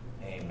anything.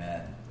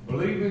 Amen.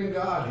 Believe in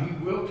God. He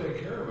will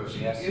take care of us.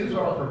 Yes, He is He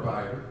our will.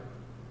 provider.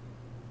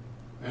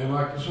 And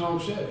like the song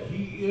said,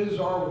 He is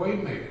our way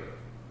maker.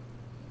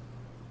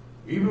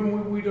 Even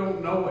when we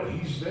don't know it,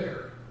 He's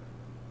there.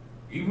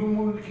 Even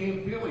when we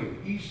can't feel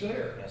Him, He's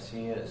there. Yes,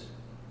 He is.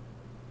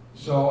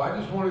 So I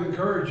just want to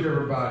encourage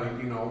everybody,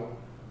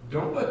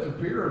 don't let the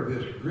fear of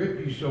this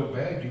grip you so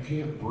bad you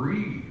can't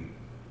breathe.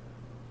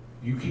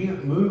 You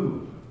can't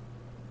move.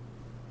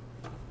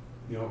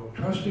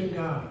 Trust in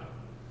God.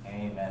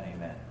 Amen,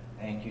 amen.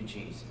 Thank you,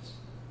 Jesus.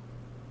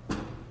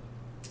 Amen.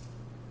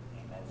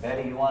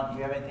 Betty, you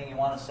have anything you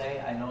want to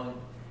say? I know,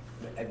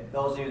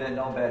 those of you that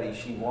know Betty,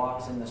 she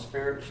walks in the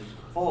Spirit. She's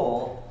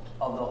full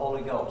of the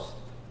Holy Ghost.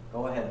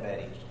 Go ahead,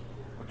 Betty.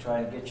 We'll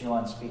try to get you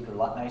on speaker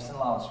nice and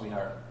loud,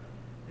 sweetheart.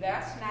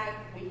 Last night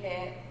we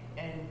had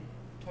a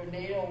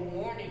tornado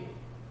warning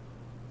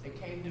that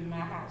came to my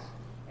house.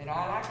 And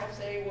all I could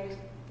say was,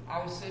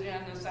 I was sitting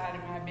on the side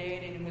of my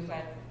bed, and it was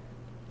like,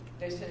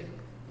 they said,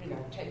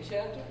 take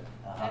shelter.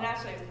 Uh-huh. And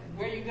I said,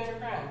 where you going to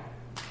run?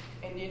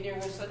 And then there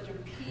was such a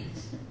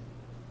peace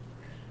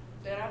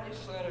that I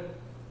just sort of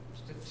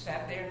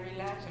sat there and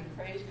relaxed and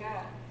praised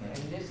God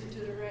and listened to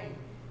the rain.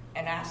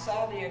 And I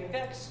saw the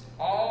effects,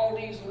 all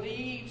these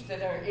leaves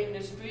that are in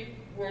the street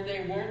where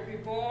they weren't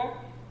before,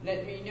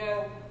 let me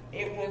know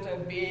It was a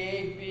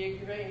big,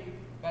 big rain,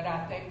 but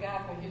I thank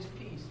God for his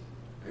peace.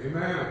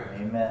 Amen.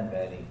 Amen,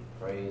 Betty.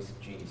 Praise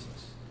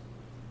Jesus.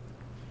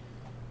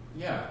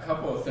 Yeah, a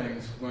couple of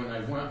things. When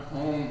I went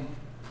home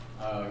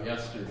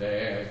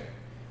yesterday,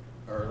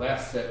 or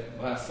last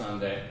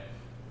Sunday,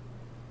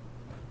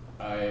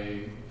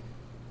 I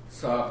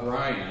saw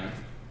Brian,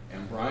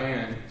 and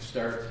Brian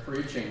starts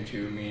preaching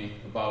to me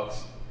about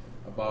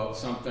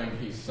something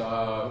he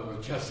saw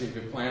with Jesse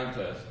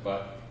Duplantis,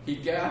 but he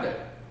got it.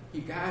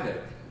 He got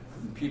it.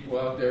 People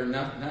out there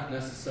not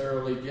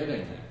necessarily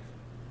getting it.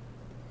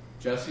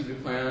 Jesse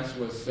Duplantis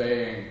was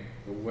saying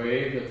the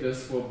way that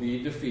this will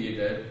be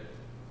defeated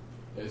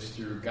is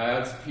through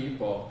God's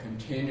people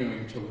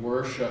continuing to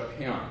worship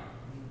him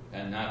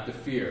and not to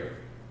fear.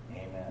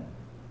 Amen.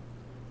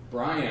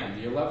 Brian,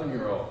 the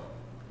 11-year-old,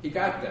 he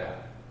got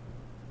that.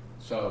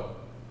 So,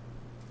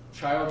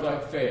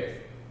 childlike faith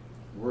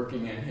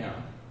working in him.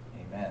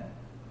 Amen.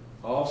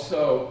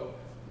 Also,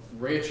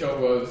 Rachel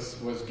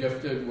was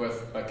gifted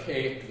with a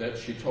cake that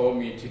she told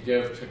me to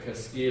give to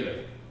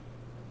Casquile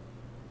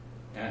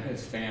and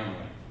his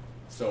family.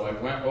 So I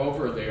went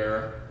over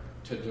there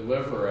to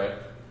deliver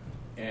it,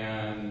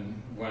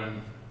 and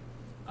when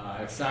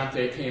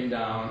Exante came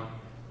down,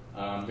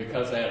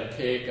 because I had a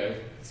cake, I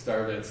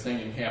started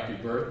singing Happy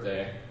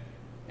Birthday.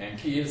 And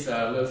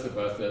Kiesa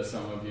Elizabeth, as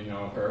some of you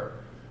know her,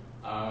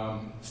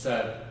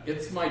 said,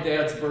 "It's my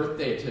dad's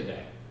birthday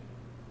today."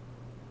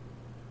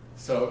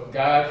 So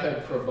God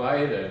had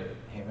provided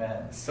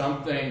Amen.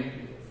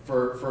 something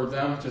for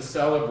them to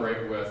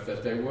celebrate with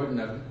that they wouldn't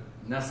have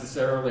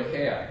necessarily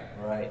had.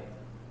 Right.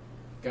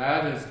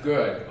 God is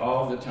good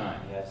all the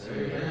time. Yes, he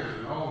is.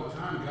 Amen. All the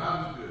time,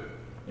 God is good.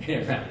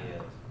 Yes, Amen. he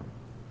is.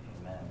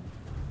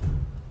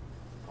 Amen.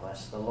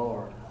 Bless the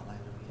Lord.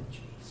 Hallelujah,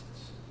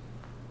 Jesus.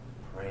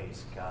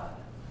 Praise God.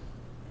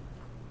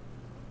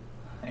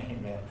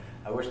 Amen.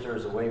 I wish there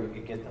was a way we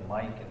could get the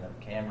mic and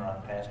the camera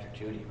on Pastor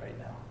Judy right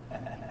now.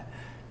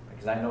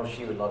 Because I know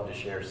she would love to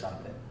share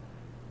something.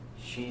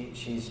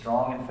 She's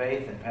strong in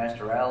faith, and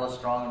Pastor Al is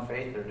strong in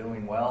faith. They're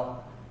doing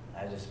well.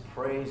 I just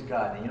praise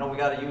God. And we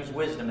got to use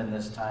wisdom in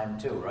this time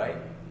too, right?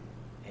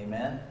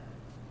 Amen?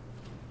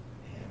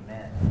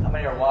 Amen. How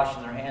many are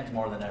washing their hands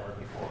more than ever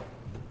before?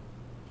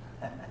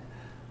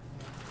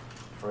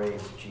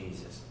 Praise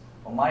Jesus.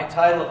 Well, my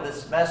title of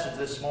this message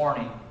this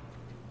morning,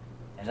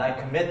 and I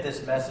commit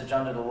this message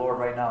unto the Lord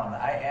right now, and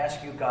I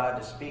ask you, God,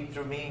 to speak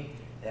through me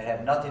that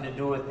have nothing to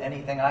do with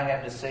anything I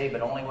have to say,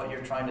 but only what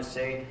you're trying to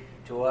say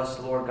to us,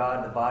 Lord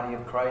God, the body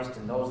of Christ,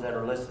 and those that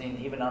are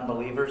listening, even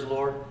unbelievers,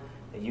 Lord,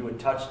 that you would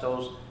touch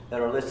those that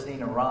are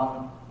listening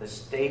around the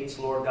states,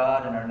 Lord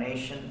God, and our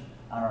nation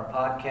on our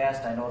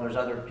podcast. I know there's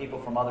other people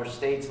from other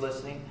states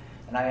listening,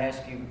 and I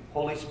ask you,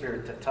 Holy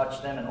Spirit, to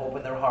touch them and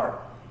open their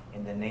heart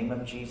in the name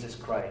of Jesus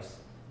Christ.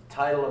 The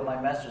title of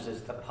my message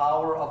is The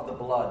Power of the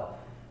Blood.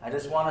 I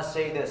just want to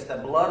say this. The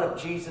blood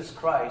of Jesus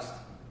Christ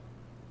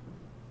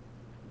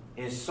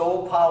is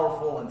so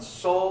powerful and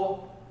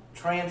so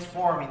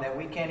transforming that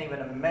we can't even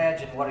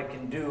imagine what it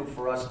can do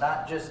for us,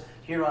 not just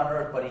here on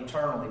earth, but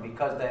eternally,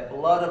 because that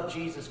blood of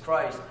Jesus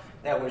Christ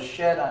that was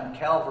shed on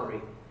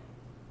Calvary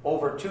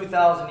over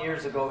 2,000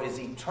 years ago is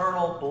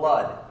eternal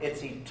blood.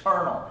 It's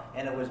eternal,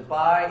 and it was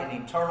by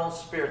an eternal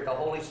Spirit, the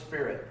Holy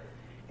Spirit.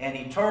 And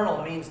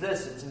eternal means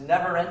this: it's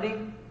never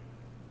ending,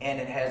 and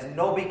it has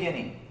no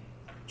beginning.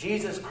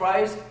 Jesus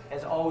Christ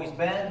has always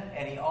been,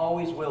 and he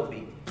always will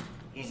be.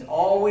 He's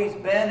always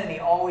been, and he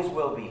always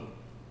will be.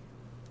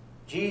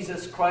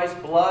 Jesus Christ's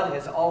blood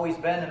has always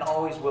been and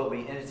always will be,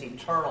 and it's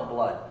eternal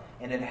blood.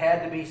 And it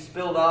had to be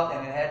spilled out,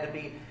 and it had to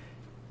be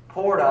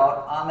poured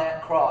out on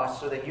that cross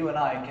so that you and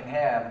I can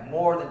have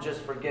more than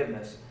just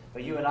forgiveness,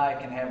 but you and I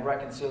can have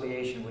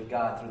reconciliation with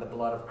God through the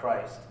blood of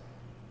Christ.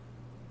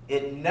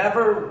 It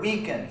never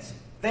weakens.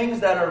 Things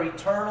that are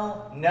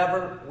eternal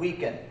never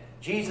weaken.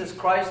 Jesus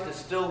Christ is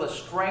still the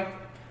strength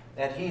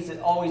that he's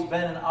always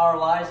been in our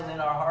lives and in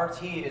our hearts.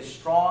 He is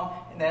strong,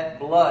 and that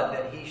blood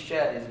that he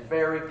shed is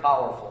very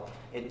powerful.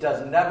 It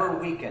does never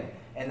weaken.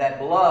 And that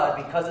blood,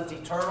 because it's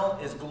eternal,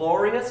 is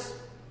glorious,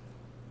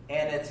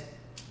 and it's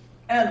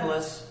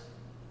endless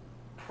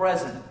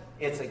present.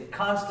 It's a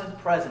constant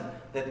present.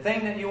 The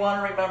thing that you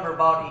want to remember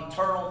about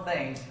eternal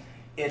things,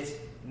 it's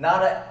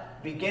not a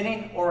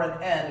beginning or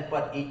an end,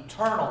 but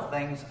eternal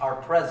things are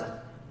present.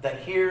 The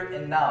here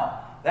and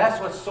now.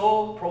 That's what's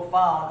so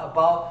profound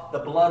about the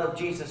blood of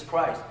Jesus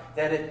Christ.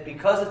 That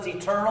because it's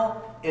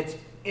eternal, it's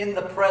in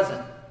the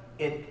present.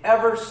 It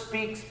ever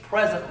speaks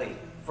presently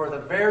for the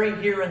very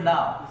here and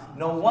now.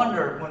 No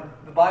wonder when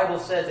the Bible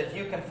says if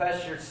you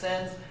confess your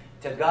sins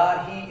to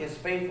God, he is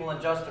faithful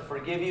and just to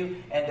forgive you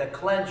and to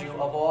cleanse you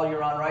of all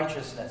your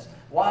unrighteousness.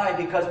 Why?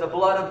 Because the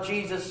blood of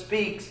Jesus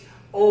speaks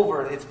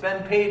over. It's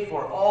been paid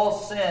for. All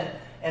sin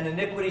and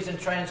iniquities and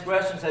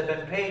transgressions have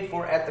been paid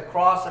for at the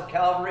cross of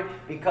Calvary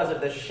because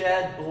of the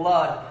shed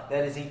blood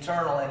that is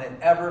eternal, and it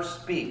ever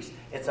speaks.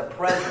 It's a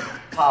present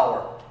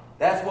power.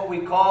 That's what we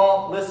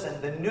call,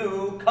 listen, the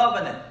new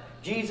covenant.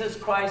 Jesus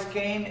Christ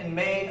came and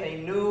made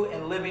a new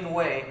and living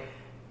way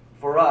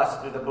for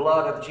us through the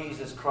blood of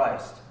Jesus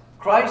Christ.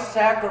 Christ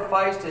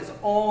sacrificed his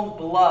own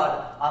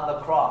blood on the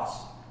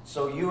cross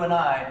so you and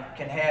I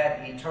can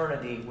have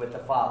eternity with the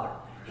Father.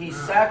 He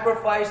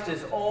sacrificed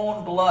his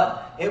own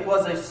blood. It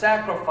was a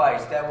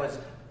sacrifice that was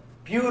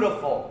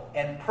beautiful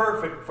and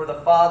perfect for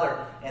the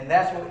Father, and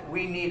that's what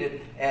we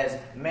needed as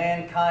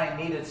mankind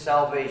needed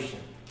salvation.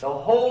 The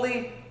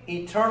Holy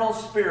Eternal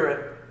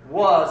Spirit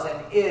was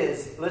and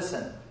is,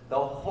 listen, the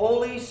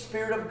Holy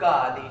Spirit of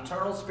God, the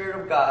eternal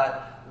Spirit of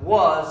God,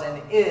 was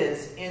and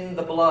is in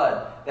the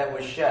blood that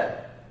was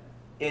shed.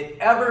 It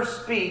ever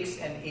speaks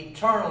and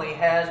eternally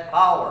has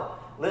power.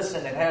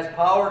 Listen, it has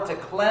power to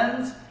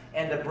cleanse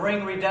and to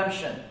bring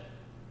redemption.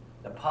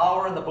 The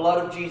power in the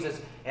blood of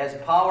Jesus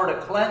has power to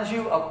cleanse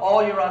you of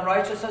all your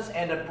unrighteousness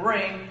and to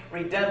bring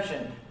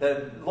redemption.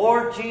 The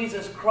Lord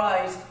Jesus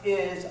Christ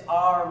is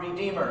our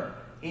Redeemer.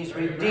 He's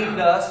redeemed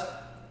us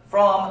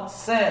from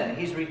sin.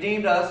 He's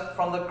redeemed us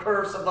from the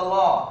curse of the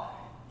law.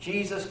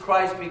 Jesus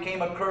Christ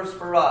became a curse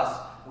for us.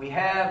 We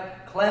have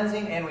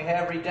cleansing and we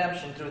have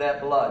redemption through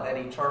that blood, that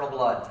eternal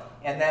blood.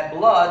 And that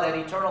blood, that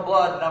eternal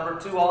blood, number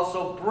 2,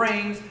 also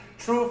brings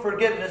true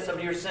forgiveness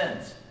of your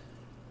sins.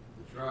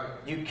 That's right.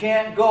 You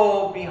can't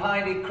go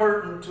behind a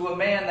curtain to a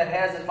man that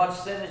has as much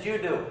sin as you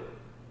do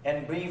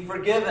and be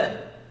forgiven.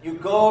 You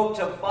go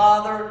to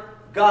Father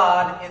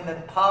God in the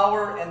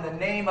power and the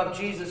name of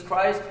Jesus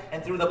Christ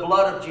and through the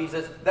blood of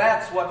Jesus.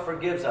 That's what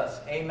forgives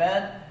us.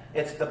 Amen?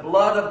 It's the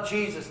blood of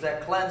Jesus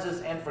that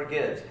cleanses and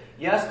forgives.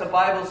 Yes, the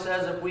Bible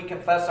says if we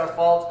confess our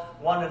faults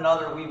one to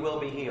another, we will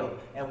be healed.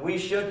 And we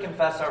should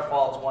confess our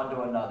faults one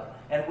to another.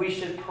 And we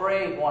should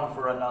pray one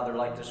for another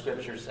like the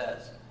Scripture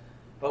says.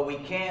 But we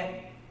can't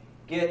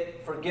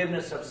get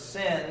forgiveness of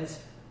sins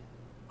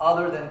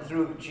other than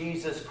through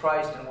Jesus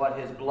Christ and what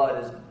his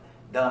blood has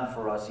done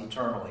for us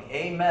eternally.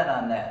 Amen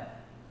on that.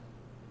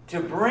 To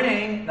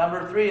bring,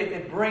 number 3,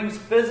 it brings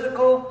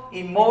physical,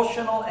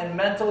 emotional, and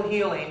mental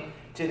healing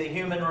to the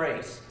human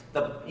race.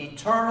 The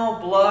eternal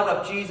blood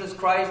of Jesus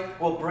Christ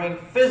will bring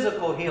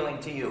physical healing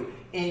to you,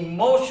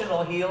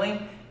 emotional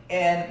healing,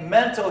 and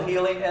mental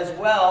healing as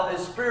well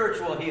as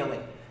spiritual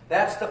healing.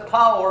 That's the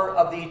power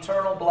of the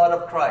eternal blood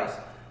of Christ.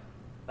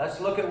 Let's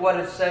look at what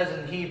it says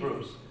in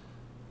Hebrews.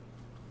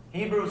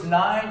 Hebrews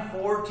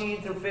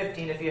 9:14 through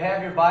 15. If you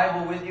have your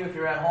Bible with you, if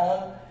you're at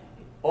home,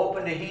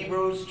 open to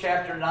Hebrews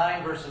chapter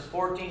 9, verses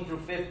 14 through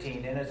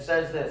 15. And it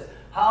says this: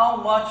 How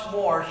much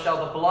more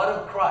shall the blood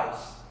of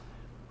Christ,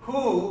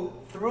 who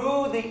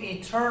through the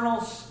eternal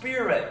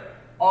Spirit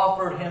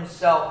offered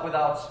himself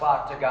without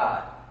spot to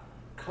God,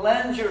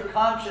 cleanse your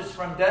conscience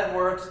from dead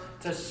works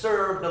to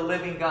serve the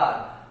living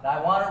God. Now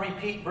I want to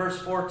repeat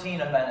verse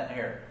 14 a minute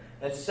here.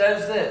 It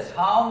says this: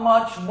 How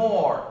much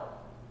more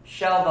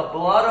shall the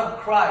blood of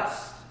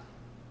Christ...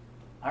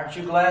 Aren't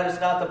you glad it's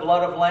not the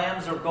blood of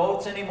lambs or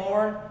goats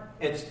anymore?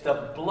 It's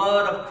the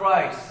blood of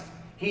Christ.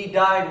 He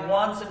died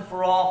once and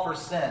for all for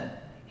sin.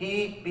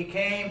 He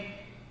became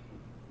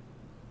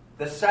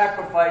the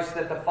sacrifice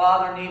that the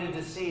Father needed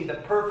to see. The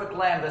perfect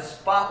lamb, the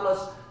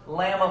spotless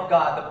Lamb of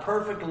God. The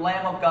perfect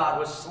Lamb of God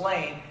was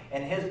slain,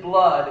 and his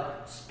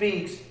blood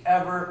speaks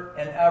ever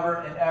and ever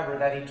and ever,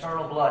 that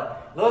eternal blood.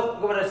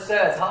 Look what it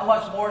says. How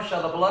much more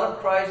shall the blood of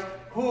Christ,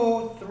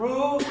 who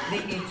through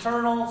the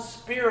eternal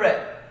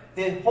Spirit,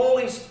 the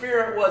Holy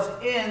Spirit was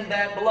in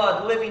that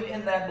blood, living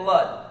in that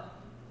blood,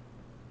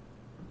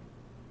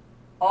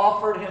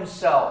 offered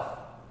himself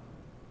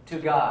to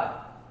God.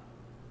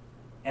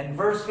 And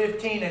verse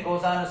 15, it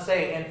goes on to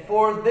say, and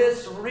for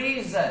this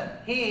reason,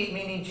 he,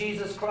 meaning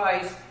Jesus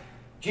Christ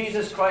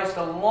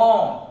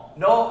alone,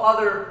 no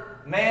other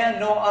man,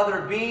 no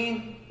other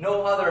being,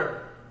 no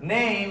other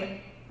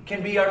name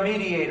can be our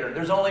mediator.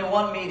 There's only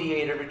one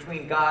mediator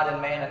between God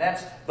and man, and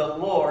that's the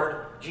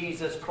Lord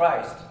Jesus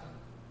Christ.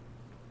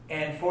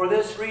 And for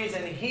this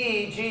reason,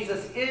 he,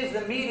 Jesus, is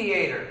the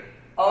mediator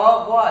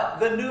of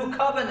what? The new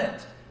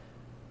covenant.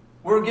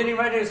 We're getting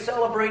ready to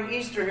celebrate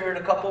Easter here in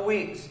a couple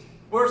weeks.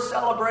 We're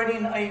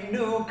celebrating a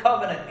new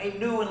covenant, a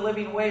new and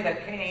living way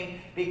that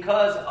came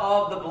because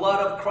of the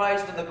blood of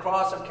Christ and the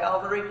cross of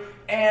Calvary,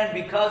 and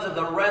because of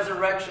the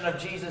resurrection of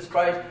Jesus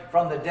Christ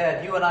from the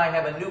dead. You and I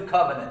have a new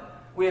covenant.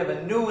 We have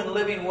a new and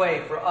living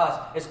way for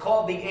us. It's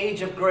called the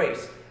age of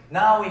grace.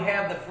 Now we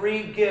have the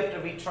free gift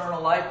of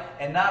eternal life,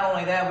 and not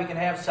only that, we can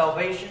have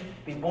salvation,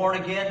 be born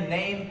again,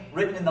 name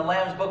written in the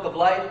Lamb's Book of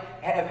Life,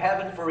 have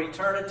heaven for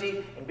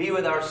eternity, and be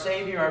with our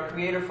Savior, our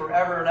Creator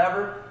forever and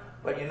ever.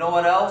 But you know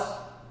what else?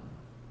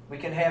 We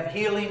can have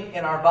healing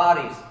in our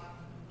bodies.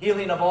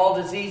 Healing of all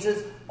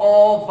diseases.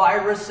 All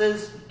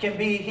viruses can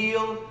be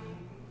healed.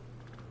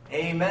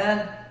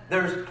 Amen.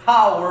 There's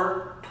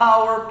power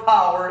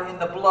in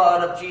the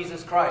blood of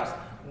Jesus Christ.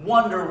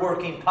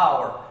 Wonder-working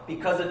power,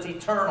 because it's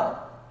eternal.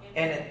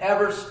 And it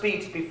ever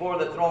speaks before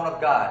the throne of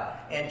God.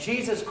 And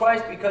Jesus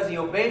Christ, because he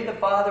obeyed the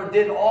Father,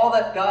 did all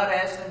that God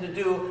asked him to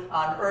do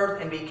on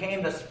earth and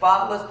became the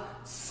spotless,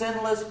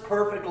 sinless,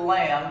 perfect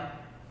Lamb.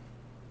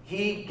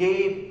 He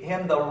gave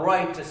him the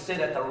right to sit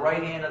at the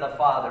right hand of the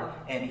Father.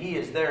 And he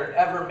is there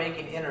ever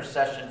making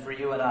intercession for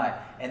you and I.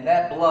 And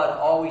that blood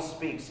always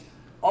speaks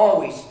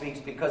always speaks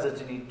because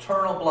it's an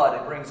eternal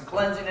blood. It brings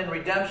cleansing and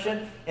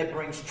redemption. It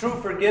brings true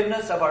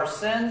forgiveness of our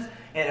sins.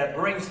 And it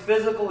brings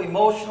physical,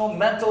 emotional,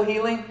 mental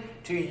healing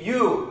to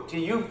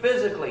you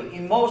physically,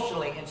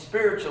 emotionally, and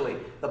spiritually.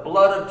 The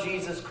blood of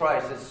Jesus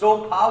Christ is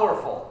so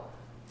powerful.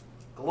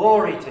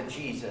 Glory to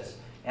Jesus.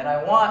 And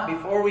I want,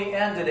 before we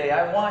end today,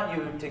 I want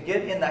you to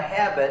get in the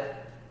habit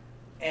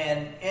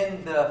and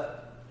in the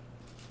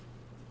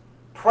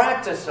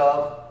practice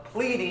of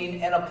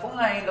pleading and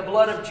applying the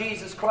blood of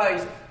Jesus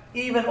Christ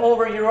even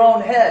over your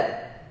own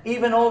head,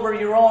 even over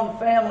your own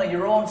family,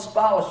 your own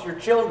spouse, your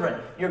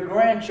children, your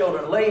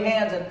grandchildren. Lay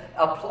hands and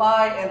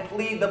apply and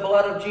plead the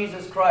blood of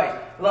Jesus Christ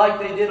like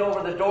they did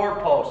over the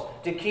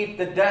doorpost to keep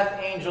the death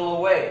angel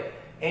away.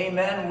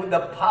 Amen. With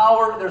the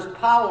power, there's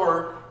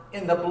power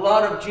in the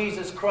blood of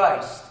Jesus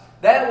Christ.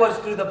 That was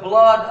through the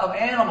blood of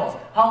animals.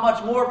 How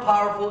much more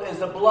powerful is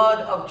the blood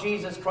of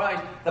Jesus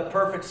Christ, the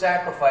perfect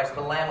sacrifice,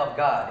 the Lamb of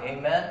God?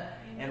 Amen?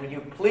 And when you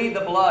plead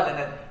the blood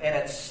and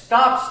it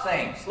stops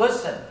things.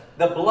 Listen,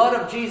 the blood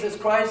of Jesus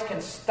Christ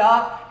can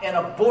stop and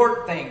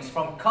abort things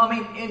from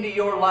coming into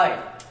your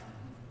life.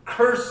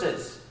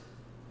 Curses,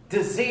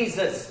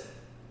 diseases,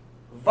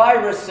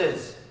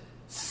 viruses,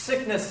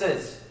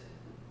 sicknesses,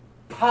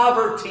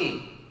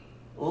 poverty,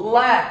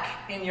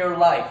 lack in your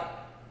life,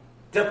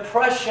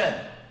 depression,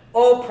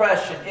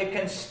 oppression. It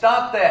can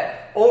stop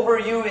that over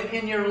you and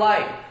in your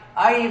life.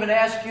 I even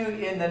ask you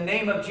in the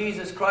name of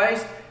Jesus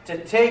Christ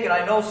to take, and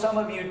I know some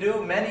of you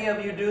do, many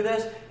of you do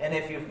this, and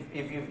if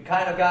you've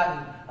kind of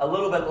gotten a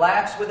little bit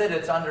lax with it,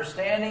 it's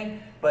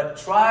understanding, but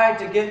try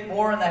to get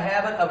more in the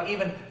habit of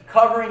even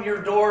covering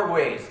your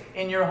doorways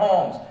in your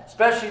homes,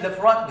 especially the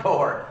front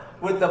door,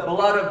 with the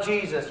blood of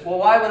Jesus. Well,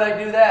 why would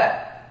I do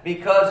that?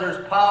 Because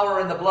there's power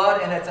in the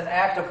blood, and it's an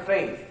act of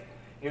faith.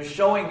 You're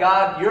showing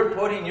God, you're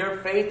putting your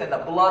faith in the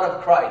blood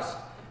of Christ,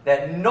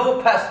 that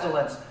no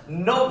pestilence,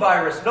 no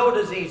virus, no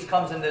disease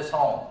comes in this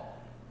home.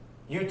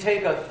 You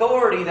take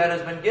authority that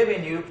has been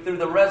given you through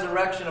the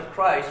resurrection of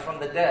Christ from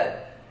the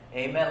dead.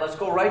 Amen. Let's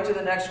go right to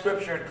the next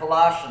scripture in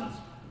Colossians.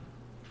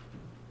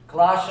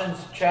 Colossians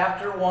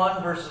chapter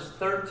 1, verses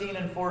 13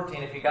 and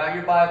 14. If you got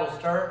your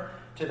Bibles, turn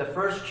to the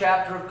first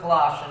chapter of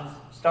Colossians,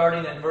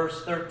 starting in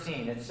verse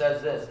 13. It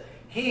says this: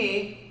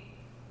 He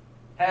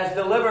has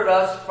delivered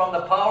us from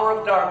the power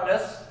of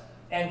darkness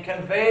and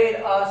conveyed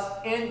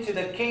us into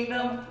the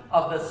kingdom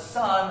of the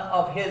Son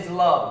of His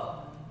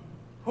love.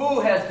 Who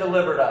has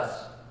delivered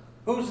us?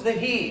 Who's the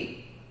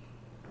He?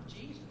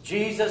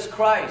 Jesus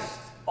Christ,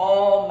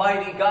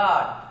 Almighty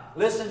God.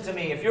 Listen to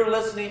me. If you're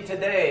listening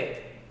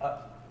today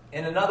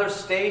in another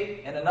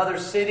state, in another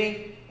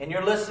city, and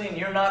you're listening,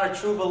 you're not a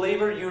true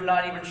believer, you're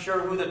not even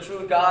sure who the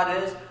true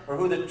God is or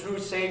who the true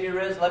Savior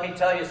is, let me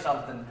tell you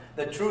something.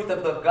 The truth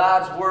of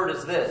God's Word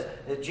is this,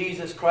 that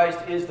Jesus Christ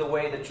is the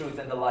way, the truth,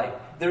 and the life.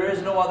 There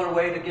is no other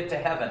way to get to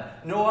heaven.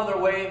 No other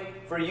way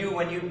for you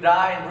when you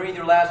die and breathe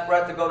your last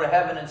breath to go to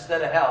heaven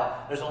instead of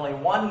hell. There's only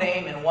one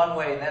name and one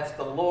way, and that's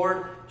the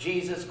Lord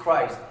Jesus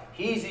Christ.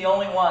 He's the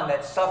only one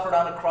that suffered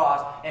on the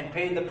cross and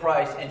paid the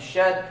price and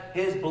shed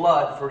His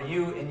blood for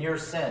you and your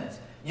sins.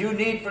 You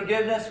need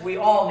forgiveness. We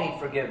all need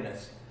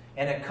forgiveness.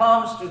 And it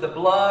comes through the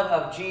blood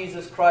of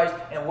Jesus Christ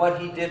and what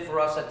He did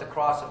for us at the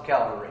cross of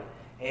Calvary.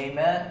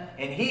 Amen.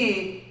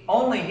 And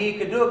only He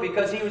could do it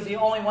because He was the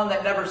only one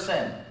that never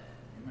sinned.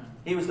 Amen.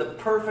 He was the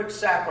perfect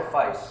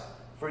sacrifice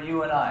for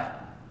you and I.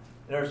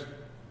 There's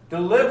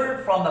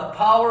delivered from the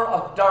power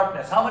of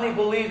darkness. How many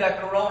believe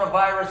that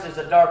coronavirus is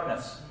a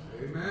darkness?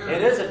 Amen.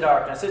 It is a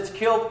darkness. It's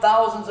killed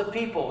thousands of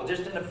people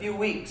just in a few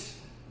weeks.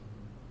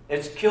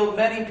 It's killed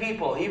many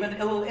people. Even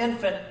a little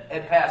infant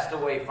had passed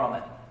away from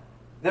it.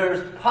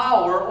 There's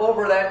power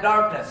over that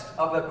darkness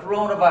of the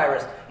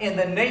coronavirus. In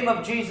the name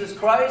of Jesus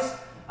Christ,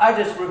 I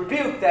just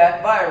rebuke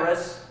that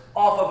virus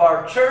off of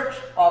our church,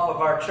 off of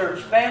our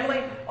church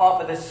family,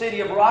 off of the city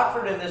of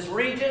Rockford in this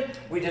region.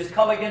 We just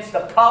come against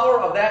the power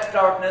of that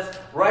darkness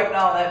right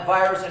now, that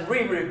virus, and we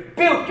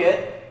rebuke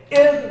it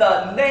in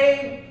the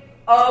name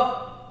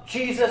of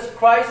Jesus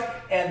Christ,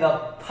 and the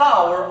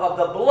power of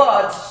the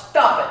blood.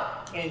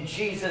 Stop it in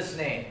Jesus'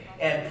 name.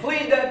 And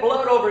plead that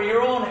blood over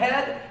your own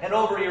head and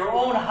over your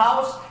own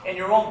house and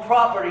your own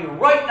property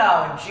right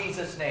now in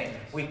Jesus' name.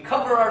 We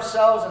cover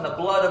ourselves in the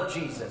blood of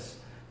Jesus,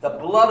 the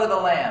blood of the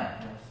Lamb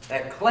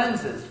that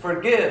cleanses,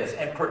 forgives,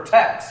 and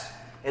protects.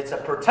 It's a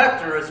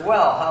protector as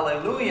well.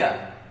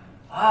 Hallelujah.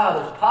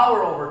 There's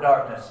power over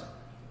darkness.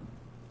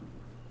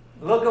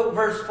 Look at what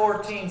verse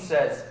 14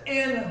 says.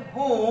 In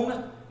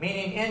whom,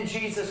 meaning in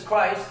Jesus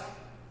Christ,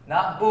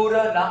 not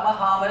Buddha, not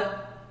Muhammad,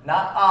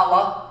 not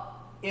Allah,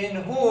 in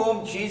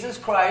whom, Jesus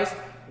Christ,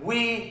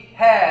 we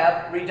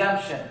have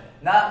redemption.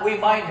 Not we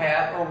might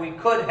have or we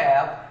could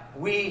have,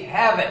 we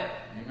have it.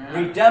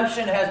 Amen.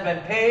 Redemption has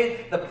been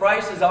paid. The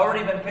price has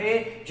already been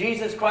paid.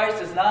 Jesus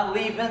Christ is not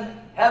leaving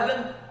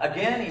heaven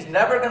again. He's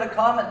never going to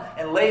come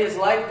and lay His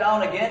life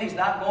down again. He's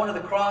not going to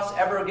the cross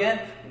ever again.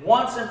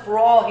 Once and for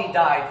all He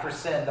died for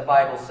sin, the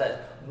Bible says.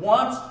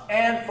 Once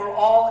and for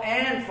all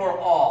and for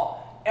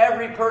all.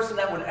 Every person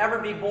that would ever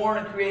be born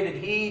and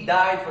created, He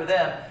died for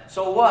them.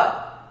 So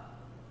what?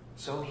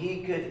 so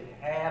he could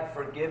have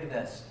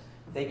forgiveness.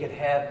 They could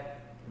have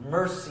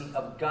mercy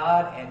of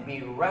God and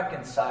be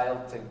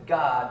reconciled to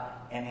God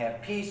and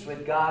have peace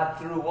with God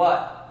through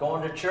what?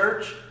 Going to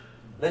church?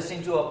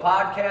 Listening to a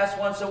podcast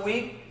once a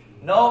week?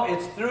 No,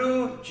 it's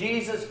through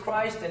Jesus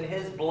Christ and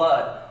his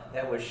blood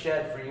that was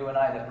shed for you and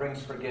I that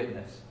brings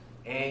forgiveness.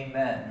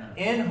 Amen.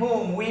 In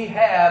whom we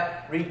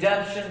have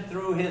redemption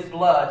through his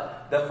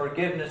blood, the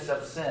forgiveness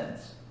of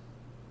sins.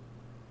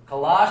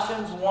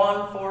 Colossians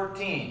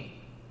 1:14.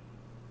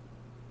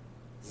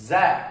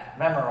 Zach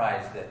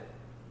memorized it.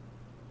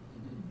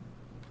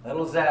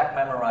 Little Zach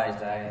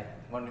memorized it.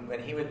 When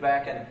he was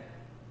back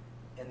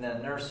in the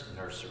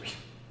nursery,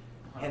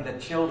 in the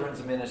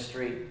children's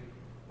ministry,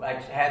 I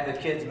had the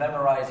kids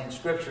memorizing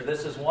Scripture.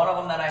 This is one of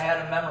them that I had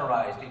them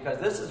memorize because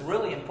this is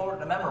really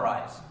important to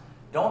memorize.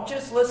 Don't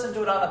just listen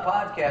to it on the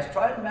podcast.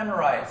 Try to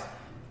memorize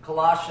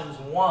Colossians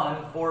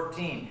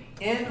 1:14.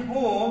 In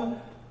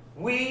whom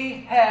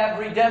we have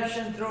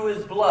redemption through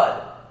his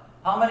blood.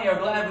 How many are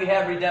glad we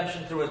have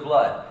redemption through his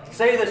blood?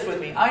 Say this with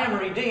me. I am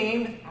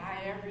redeemed,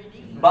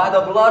 by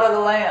the blood of the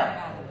Lamb.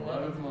 By the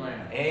blood of the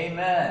Lamb.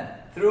 Amen.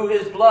 Through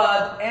his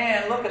blood,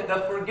 and look at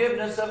the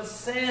forgiveness of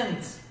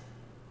sins.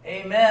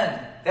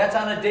 Amen. That's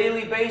on a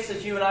daily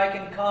basis. You and I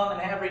can come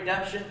and have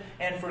redemption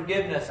and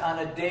forgiveness on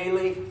a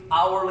daily,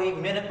 hourly,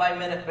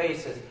 minute-by-minute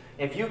basis.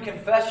 If you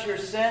confess your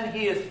sin,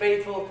 he is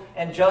faithful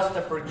and just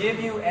to forgive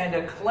you and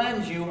to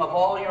cleanse you of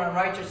all your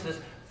unrighteousness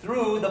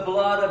through the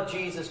blood of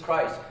Jesus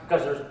Christ.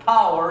 Because there's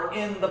power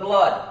in the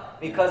blood.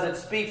 Because it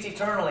speaks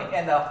eternally.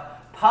 And the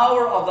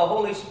power of the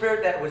Holy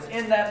Spirit that was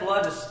in that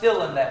blood is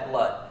still in that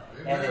blood.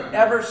 And it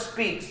ever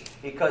speaks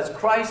because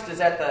Christ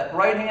is at the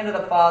right hand of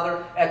the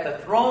Father, at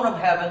the throne of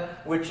heaven,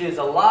 which is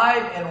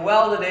alive and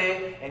well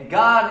today. And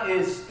God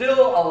is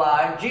still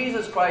alive.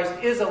 Jesus Christ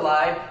is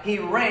alive. He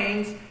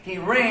reigns. He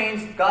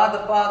reigns. God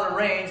the Father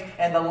reigns.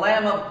 And the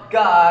Lamb of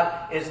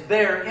God is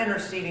there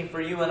interceding for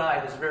you and I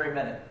this very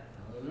minute.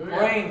 Hallelujah.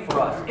 Praying for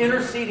us.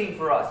 Interceding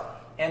for us.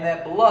 And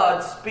that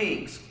blood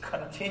speaks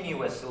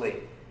continuously.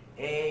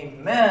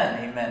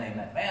 Amen. Amen.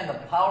 Amen. Man, the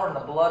power and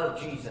the blood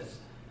of Jesus.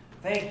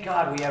 Thank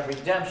God we have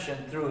redemption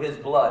through his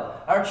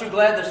blood. Aren't you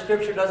glad the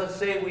Scripture doesn't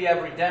say we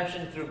have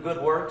redemption through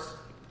good works?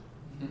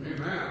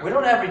 Amen. We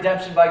don't have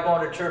redemption by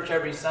going to church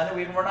every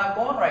Sunday. We're not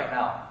going right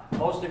now.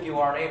 Most of you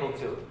aren't able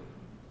to.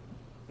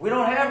 We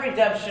don't have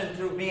redemption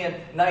through being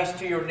nice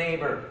to your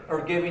neighbor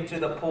or giving to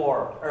the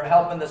poor or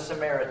helping the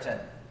Samaritan.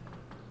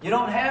 You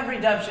don't have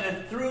redemption.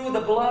 It's through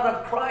the blood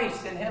of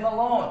Christ and him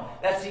alone.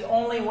 That's the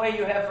only way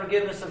you have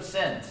forgiveness of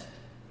sins.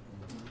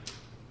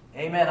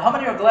 Amen. How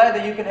many are glad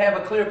that you can have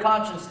a clear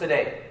conscience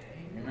today?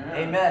 Amen.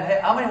 Amen. Hey,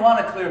 how many want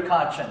a clear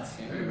conscience?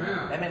 Amen.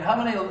 I mean, how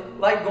many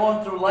like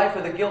going through life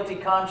with a guilty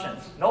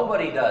conscience?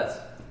 Nobody does.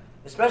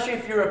 Especially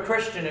if you're a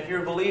Christian, if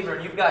you're a believer,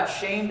 and you've got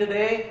shame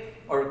today,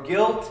 or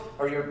guilt,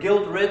 or you're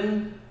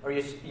guilt-ridden, or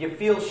you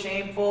feel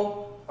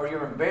shameful, or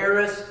you're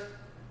embarrassed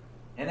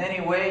in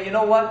any way, you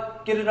know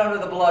what? Get it under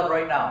the blood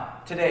right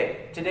now.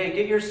 Today. Today,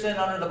 get your sin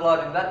under the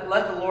blood, and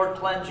let the Lord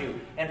cleanse you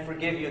and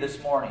forgive you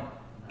this morning.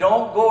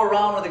 Don't go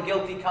around with a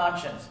guilty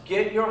conscience.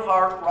 Get your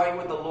heart right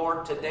with the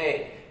Lord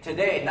today.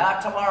 Today,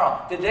 not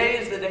tomorrow. Today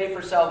is the day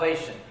for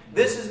salvation.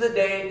 This is the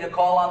day to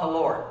call on the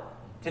Lord.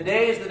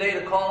 Today is the day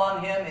to call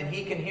on him, and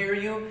he can hear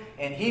you,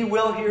 and he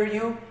will hear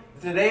you.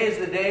 Today is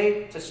the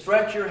day to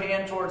stretch your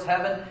hand towards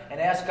heaven and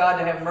ask God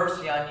to have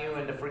mercy on you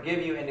and to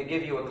forgive you and to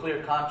give you a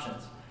clear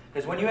conscience.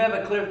 Because when you have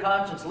a clear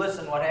conscience,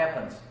 listen what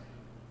happens.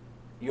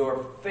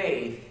 Your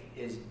faith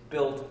is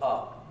built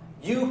up.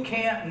 You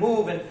can't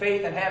move in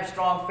faith and have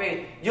strong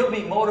faith. You'll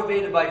be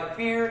motivated by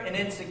fear and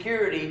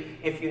insecurity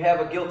if you have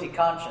a guilty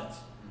conscience.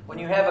 When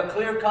you have a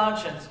clear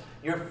conscience,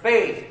 your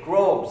faith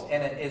grows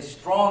and it is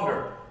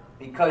stronger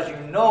because you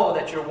know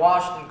that you're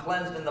washed and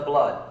cleansed in the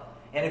blood.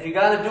 And if you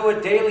got to do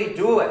it daily,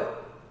 do it.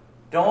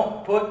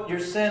 Don't put your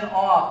sin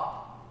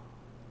off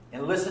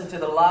and listen to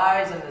the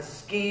lies and the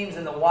schemes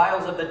and the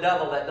wiles of the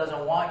devil that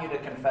doesn't want you to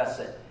confess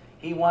it.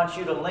 He wants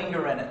you to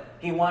linger in it.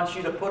 He wants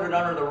you to put it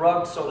under the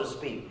rug, so to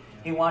speak.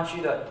 He wants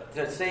you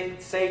to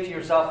say to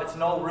yourself, it's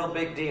no real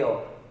big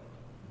deal.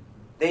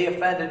 They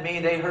offended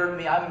me. They hurt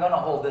me. I'm going to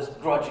hold this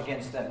grudge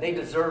against them. They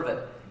deserve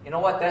it. You know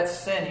what? That's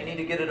sin. You need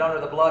to get it under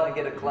the blood and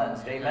get it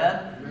cleansed.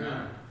 Amen?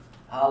 Amen.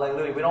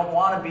 Hallelujah. We don't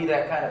want to be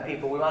that kind of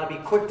people. We want to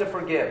be quick to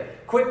forgive.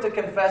 Quick to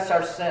confess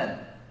our sin.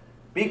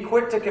 Be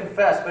quick to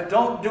confess, but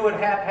don't do it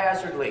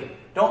haphazardly.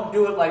 Don't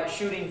do it like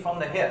shooting from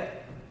the hip.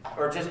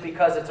 Or just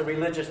because it's a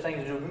religious thing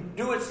to do.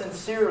 Do it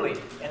sincerely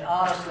and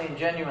honestly and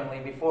genuinely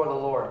before the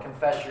Lord.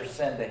 Confess your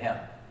sin to him.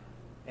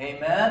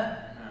 Amen? Amen.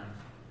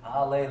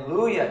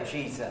 Hallelujah,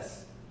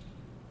 Jesus.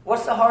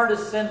 What's the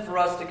hardest sin for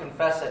us to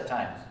confess at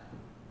times?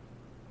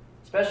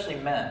 Especially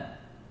men.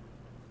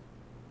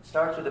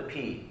 Starts with a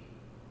P.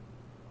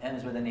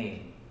 Ends with an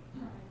E.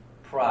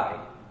 Pride.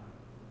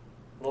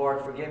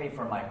 Lord, forgive me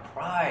for my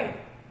pride.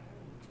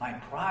 My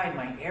pride,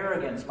 my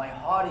arrogance, my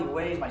haughty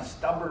ways, my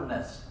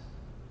stubbornness.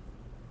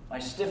 My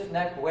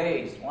stiff-necked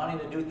ways, wanting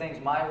to do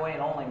things my way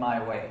and only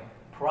my way.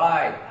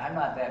 Pride. I'm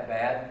not that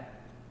bad.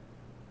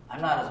 I'm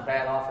not as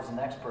bad off as the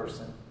next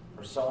person.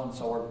 or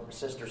so-and-so, or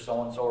sister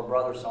so-and-so, or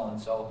brother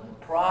so-and-so.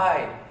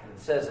 Pride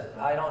says,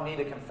 I don't need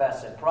to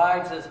confess it.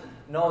 Pride says,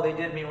 no, they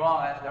did me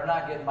wrong. They're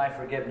not getting my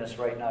forgiveness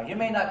right now. You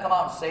may not come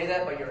out and say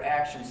that, but your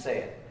actions say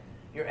it.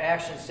 Your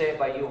actions say it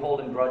by you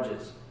holding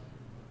grudges.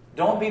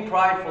 Don't be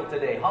prideful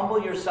today.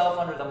 Humble yourself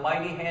under the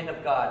mighty hand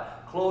of God.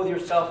 Clothe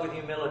yourself with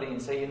humility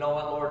and say, you know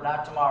what, Lord,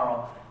 not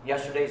tomorrow.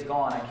 Yesterday's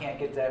gone. I can't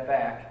get that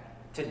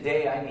back.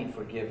 Today I need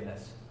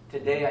forgiveness.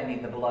 Today I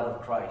need the blood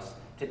of Christ.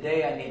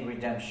 Today I need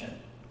redemption.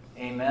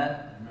 Amen?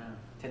 Amen.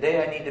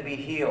 Today I need to be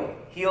healed.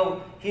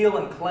 Heal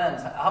and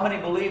cleanse. How many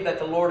believe that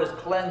the Lord is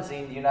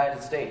cleansing the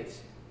United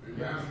States?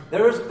 Amen.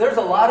 There's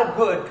a lot of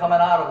good coming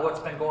out of what's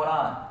been going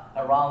on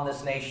around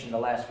this nation the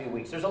last few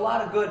weeks. There's a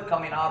lot of good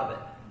coming out of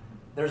it.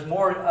 There's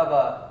more of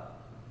a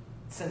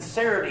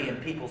sincerity in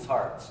people's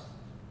hearts.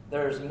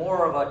 There's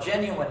more of a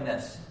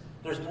genuineness.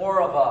 There's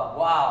more of a,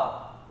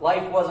 wow,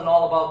 life wasn't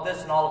all about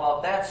this and all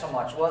about that so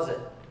much, was it?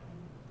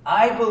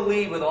 I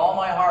believe with all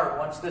my heart,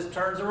 once this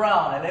turns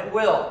around, and it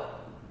will,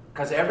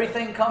 because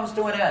everything comes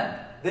to an end.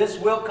 This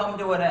will come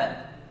to an end.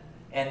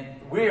 And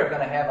we are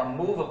going to have a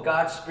move of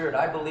God's Spirit.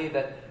 I believe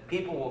that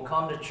people will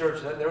come to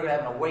church. They're going to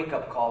have a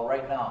wake-up call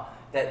right now.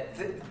 That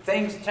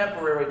things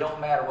temporary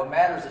don't matter. What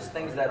matters is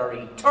things that are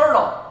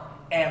eternal.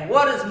 And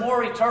what is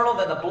more eternal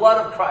than the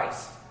blood of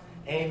Christ?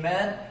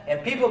 Amen?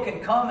 And people can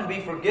come and be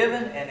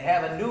forgiven and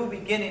have a new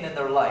beginning in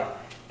their life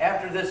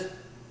after this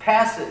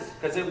passes.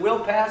 Because it will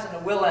pass and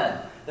it will end.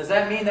 Does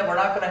that mean that we're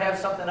not going to have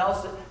something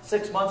else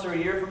 6 months or a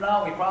year from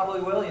now? We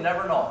probably will. You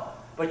never know.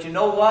 But you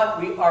know what?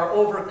 We are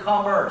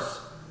overcomers.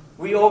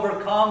 We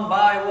overcome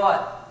by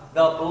what?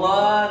 The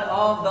blood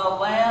of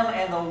the Lamb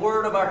and the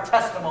word of our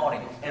testimony.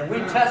 And we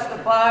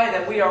testify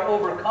that we are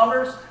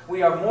overcomers.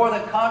 We are more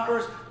than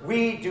conquerors.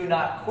 We do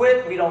not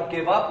quit. We don't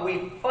give up.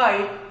 We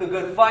fight the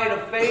good fight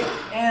of faith.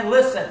 And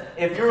listen,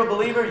 if you're a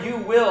believer, you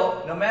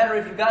will, no matter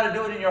if you've got to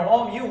do it in your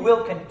home, you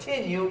will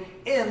continue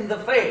in the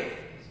faith.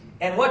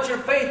 And what's your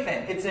faith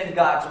in? It's in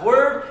God's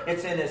Word.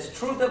 It's in His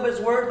truth of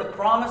His Word, the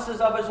promises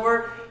of His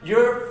Word.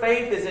 Your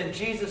faith is in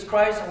Jesus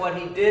Christ and what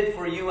He did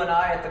for you and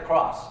I at the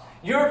cross.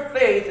 Your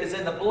faith is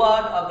in the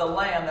blood of the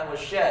Lamb that was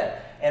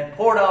shed and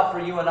poured out for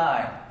you and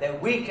I,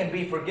 that we can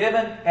be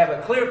forgiven, have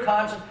a clear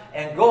conscience,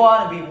 and go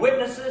on and be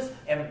witnesses,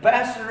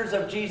 ambassadors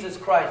of Jesus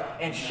Christ,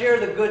 and share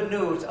the good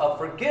news of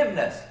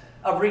forgiveness,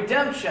 of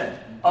redemption,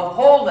 of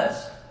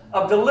wholeness,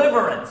 of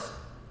deliverance,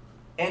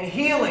 and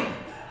healing.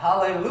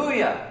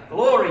 Hallelujah.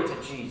 Glory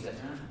to Jesus.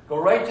 Go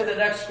right to the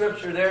next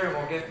scripture there, and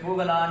we'll get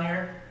moving on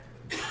here.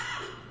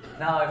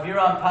 Now, if you're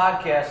on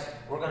podcast,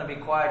 we're going to be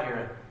quiet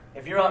here.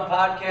 If you're on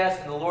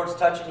podcast and the Lord's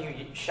touching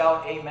you,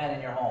 shout amen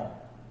in your home.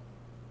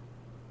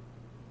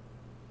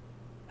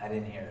 I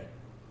didn't hear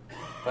it,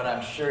 but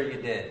I'm sure you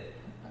did.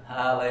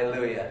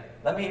 Hallelujah.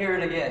 Let me hear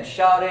it again.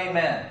 Shout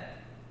amen.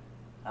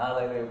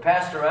 Hallelujah.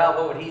 Pastor Al,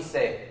 what would he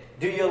say?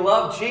 Do you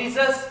love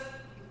Jesus?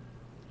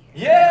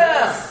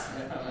 Yes!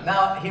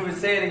 Now, he would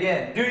say it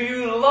again. Do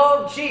you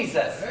love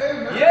Jesus?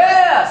 Amen.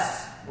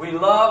 Yes! We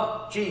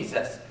love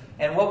Jesus.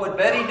 And what would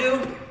Betty do?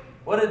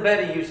 What did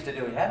Betty used to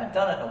do? You haven't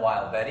done it in a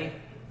while, Betty.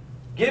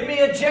 Give me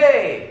a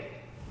J.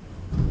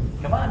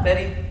 Come on,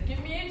 Betty.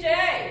 Give me a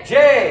J.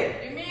 J.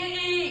 Give me an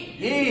E.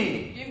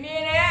 E. Give me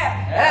an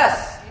F.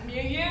 S. Give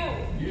me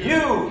a U.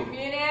 U. Give me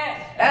an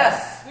S.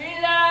 S.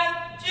 We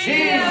love Jesus.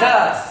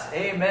 Jesus.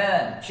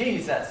 Amen.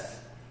 Jesus.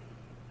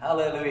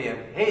 Hallelujah.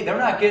 Hey, they're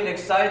not getting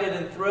excited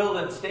and thrilled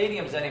in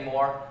stadiums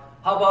anymore.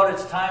 How about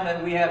it's time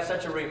that we have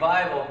such a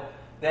revival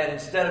that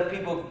instead of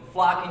people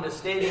flocking to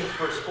stadiums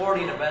for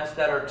sporting events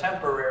that are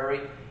temporary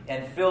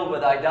and filled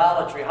with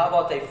idolatry, how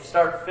about they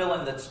start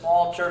filling the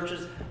small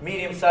churches,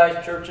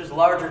 medium-sized churches,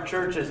 larger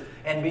churches,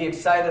 and be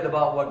excited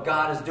about what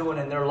God is doing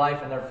in their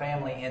life and their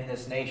family in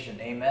this nation.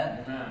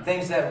 Amen? Amen.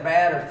 Things that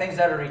matter, things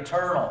that are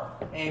eternal.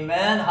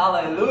 Amen?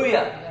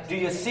 Hallelujah. Do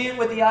you see it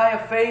with the eye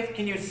of faith?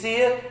 Can you see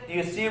it? Do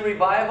you see a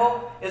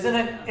revival? Isn't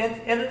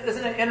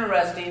it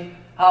interesting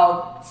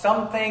how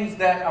some things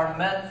that are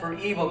meant for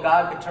evil,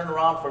 God could turn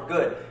around for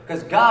good?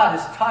 Because God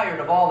is tired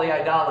of all the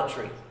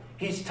idolatry.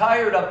 He's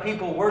tired of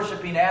people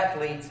worshiping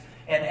athletes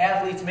and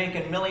athletes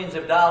making millions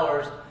of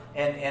dollars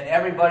and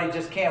everybody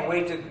just can't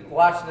wait to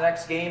watch the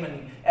next game.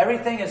 And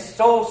everything is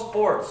so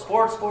sports.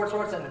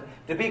 And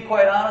to be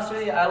quite honest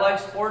with you, I like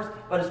sports,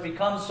 but it's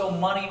become so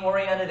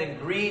money-oriented and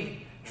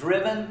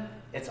greed-driven.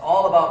 It's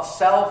all about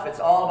self. It's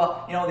all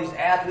about, these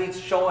athletes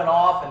showing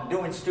off and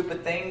doing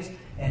stupid things.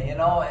 And,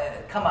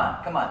 come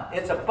on.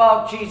 It's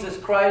about Jesus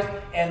Christ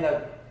and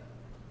the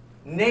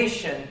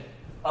nation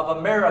of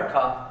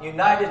America,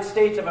 United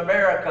States of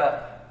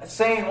America,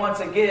 saying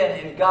once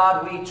again, in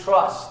God we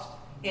trust.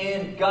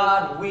 In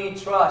God we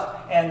trust.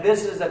 And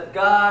this is a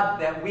God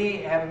that we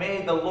have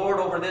made the Lord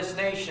over this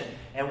nation.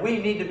 And we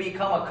need to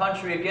become a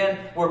country again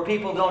where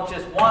people don't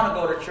just want to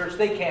go to church.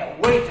 They can't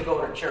wait to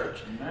go to church.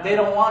 Amen. They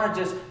don't want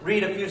to just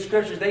read a few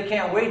scriptures. They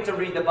can't wait to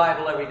read the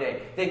Bible every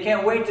day. They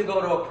can't wait to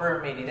go to a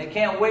prayer meeting. They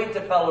can't wait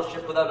to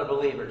fellowship with other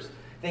believers.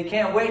 They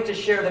can't wait to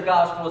share the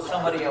gospel with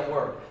somebody at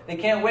work. They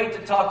can't wait to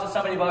talk to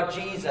somebody about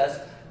Jesus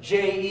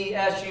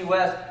Jesus,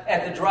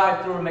 at the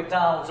drive-thru of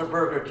McDonald's or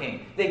Burger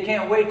King. They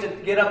can't wait to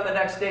get up the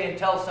next day and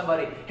tell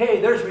somebody,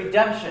 hey, there's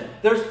redemption,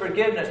 there's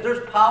forgiveness,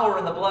 there's power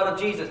in the blood of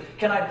Jesus.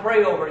 Can I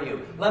pray over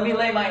you? Let me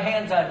lay my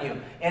hands on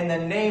you. In the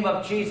name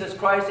of Jesus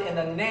Christ, in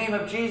the name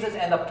of Jesus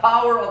and the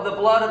power of the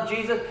blood of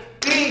Jesus,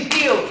 be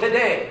healed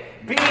today.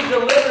 Be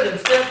delivered and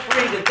set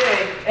free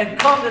today, and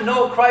come to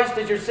know Christ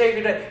as your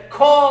Savior today.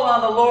 Call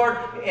on the Lord,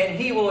 and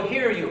He will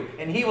hear you,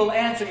 and He will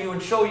answer you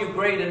and show you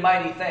great and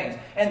mighty things.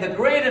 And the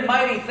great and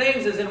mighty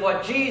things is in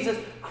what Jesus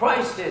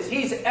Christ is.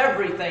 He's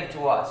everything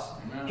to us.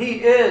 Amen. He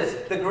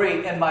is the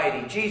great and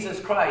mighty. Jesus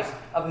Christ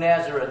of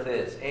Nazareth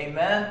is.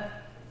 Amen.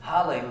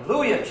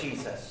 Hallelujah,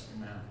 Jesus.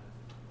 Amen.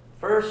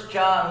 1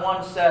 John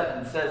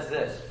 1:7 says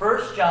this.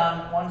 1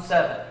 John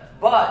 1:7.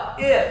 But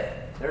if,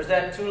 there's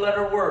that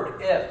two-letter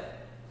word,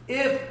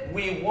 if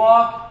we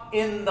walk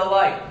in the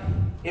light.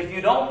 If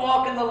you don't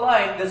walk in the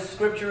light, this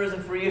scripture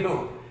isn't for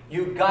you.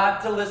 You've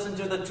got to listen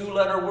to the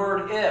two-letter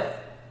word if.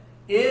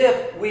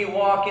 If we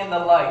walk in the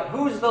light.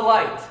 Who's the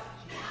light?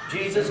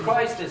 Jesus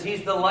Christ is.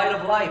 He's the light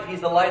of life.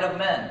 He's the light of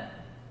men.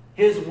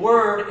 His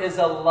word is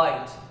a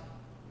light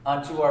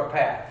unto our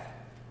path.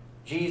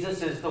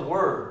 Jesus is the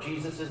Word.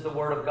 Jesus is the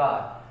Word of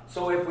God.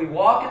 So if we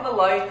walk in the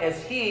light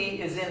as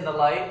He is in the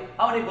light,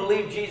 how many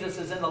believe Jesus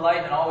is in the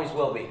light and always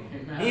will be?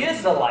 Amen. He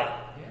is the light.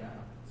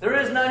 There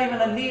is not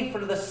even a need for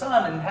the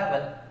sun in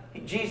heaven.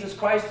 Jesus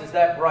Christ is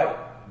that bright.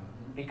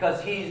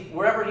 Because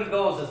wherever He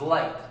goes is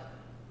light.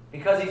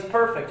 Because He's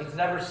perfect. He's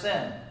never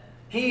sinned.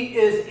 He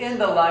is in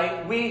the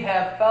light. We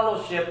have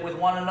fellowship with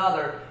one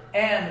another.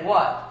 And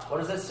what?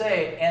 What does it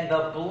say? And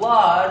the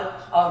blood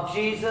of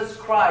Jesus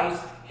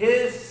Christ,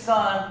 His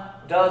Son,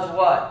 does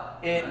what?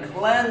 It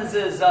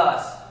cleanses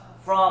us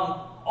from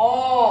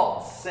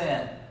all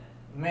sin.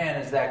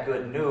 Man, is that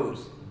good news.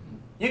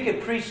 You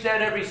could preach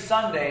that every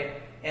Sunday,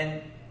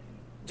 and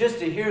just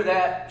to hear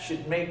that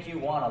should make you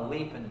want to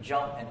leap and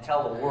jump and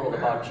tell the world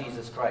about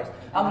Jesus Christ.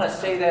 I'm going to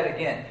say that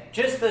again.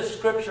 Just the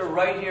scripture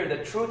right here,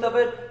 the truth of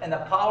it and the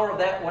power of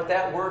that, what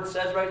that word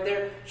says right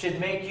there, should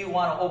make you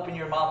want to open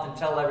your mouth and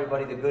tell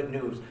everybody the good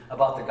news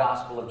about the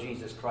gospel of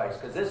Jesus Christ.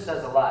 Because this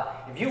says a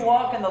lot. If you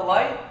walk in the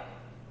light,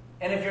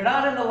 and if you're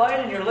not in the light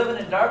and you're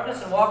living in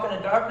darkness and walking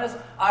in darkness,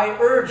 I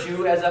urge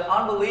you as an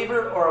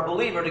unbeliever or a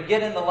believer to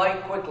get in the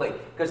light quickly.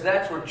 Because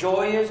that's where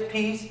joy is,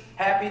 peace,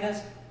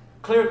 happiness,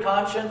 clear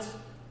conscience.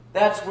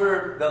 That's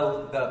where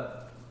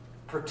the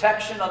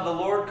protection of the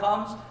Lord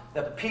comes.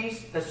 The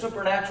peace, the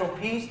supernatural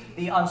peace,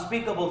 the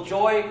unspeakable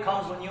joy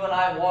comes when you and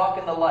I walk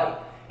in the light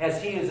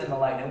as He is in the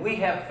light. And we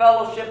have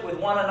fellowship with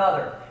one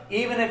another.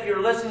 Even if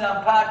you're listening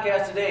on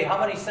podcast today, how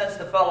many sense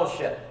the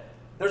fellowship?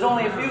 There's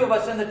only a few of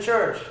us in the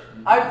church.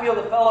 I feel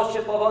the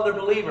fellowship of other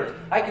believers.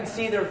 I can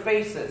see their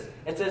faces.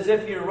 It's as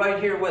if you're right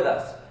here with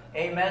us.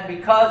 Amen.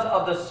 Because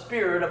of the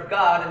Spirit of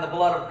God and the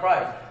blood of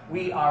Christ,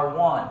 we are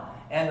one.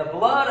 And the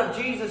blood of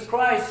Jesus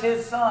Christ,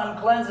 His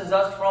Son, cleanses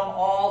us from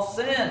all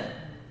sin.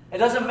 It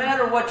doesn't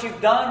matter what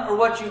you've done or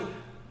what you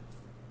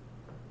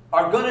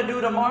are going to do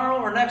tomorrow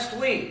or next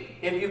week.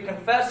 If you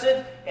confess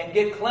it and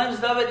get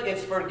cleansed of it,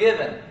 it's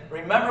forgiven.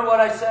 Remember what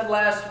I said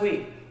last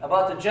week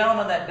about the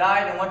gentleman that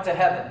died and went to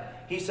heaven.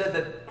 He said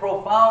the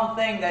profound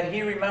thing that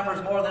he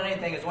remembers more than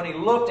anything is when he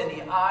looked in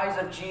the eyes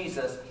of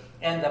Jesus,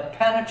 and the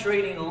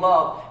penetrating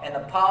love and the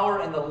power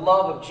and the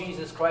love of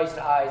Jesus Christ's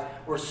eyes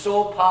were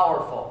so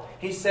powerful.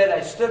 He said, I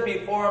stood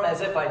before Him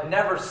as if I'd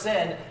never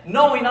sinned,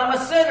 knowing I'm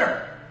a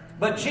sinner.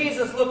 But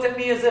Jesus looked at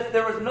me as if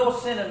there was no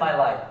sin in my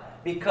life.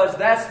 Because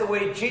that's the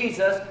way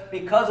Jesus,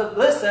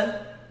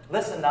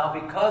 listen now,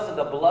 because of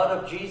the blood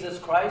of Jesus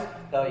Christ,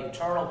 the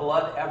eternal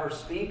blood ever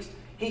speaks,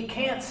 He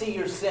can't see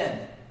your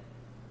sin.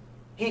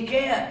 He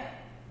can't.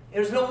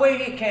 There's no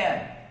way He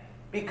can.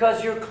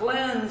 Because you're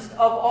cleansed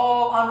of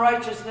all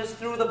unrighteousness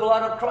through the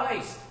blood of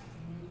Christ.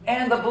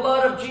 And the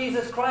blood of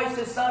Jesus Christ,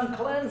 His Son,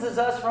 cleanses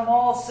us from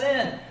all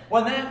sin.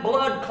 When that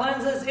blood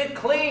cleanses, it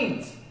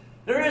cleans.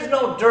 There is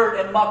no dirt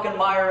and muck and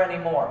mire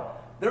anymore.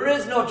 There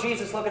is no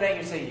Jesus looking at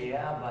you and say,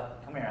 yeah,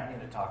 but come here, I need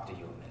to talk to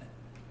you a minute.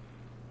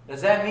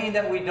 Does that mean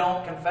that we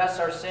don't confess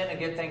our sin and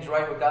get things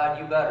right with God?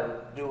 You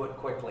better do it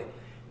quickly.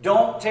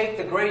 Don't take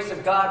the grace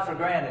of God for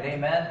granted,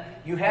 amen?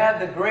 You have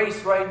the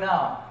grace right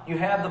now. You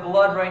have the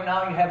blood right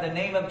now. You have the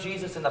name of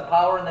Jesus and the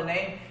power in the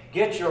name.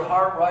 Get your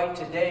heart right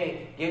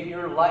today. Get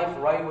your life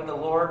right with the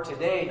Lord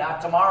today, not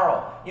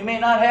tomorrow. You may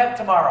not have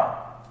tomorrow.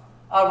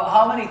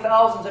 How many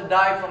thousands have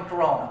died from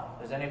corona?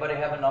 Does anybody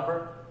have a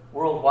number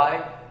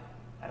worldwide?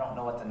 I don't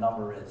know what the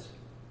number is.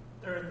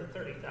 They're in the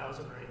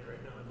 30,000 range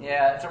right now.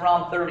 Yeah, it's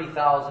around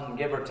 30,000,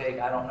 give or take.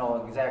 I don't know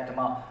the exact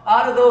amount.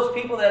 Out of those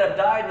people that have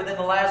died within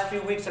the last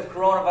few weeks of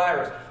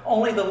coronavirus,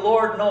 only the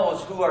Lord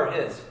knows who are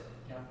His.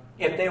 Yeah.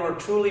 If they were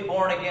truly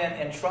born again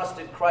and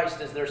trusted Christ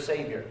as their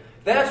Savior.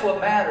 That's what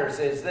matters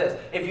is this.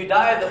 If you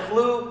die of the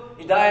flu,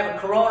 you die of a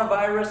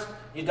coronavirus,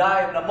 you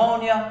die of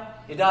pneumonia,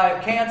 you die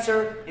of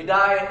cancer, you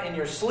die in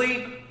your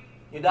sleep,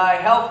 you die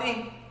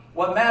healthy.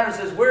 What matters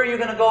is where are you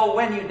going to go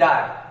when you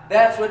die?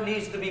 That's what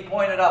needs to be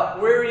pointed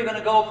out. Where are you going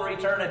to go for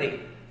eternity?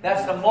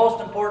 That's the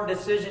most important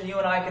decision you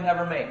and I can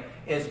ever make.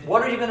 Is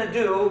what are you going to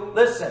do,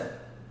 listen,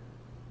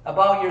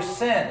 about your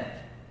sin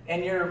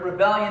and your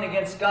rebellion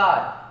against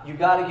God? You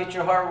got to get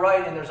your heart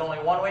right, and there's only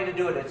one way to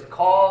do it. It's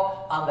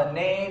call on the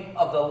name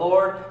of the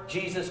Lord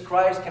Jesus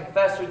Christ.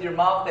 Confess with your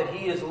mouth that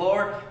He is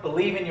Lord.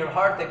 Believe in your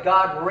heart that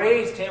God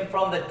raised Him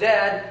from the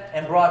dead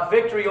and brought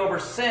victory over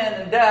sin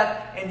and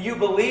death. And you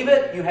believe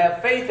it. You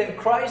have faith in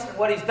Christ and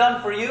what He's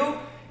done for you.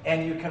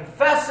 And you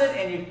confess it,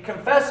 and you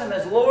confess Him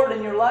as Lord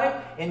in your life,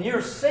 and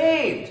you're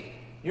saved.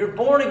 You're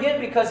born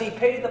again because He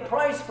paid the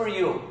price for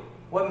you.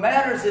 What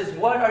matters is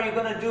what are you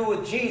going to do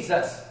with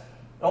Jesus?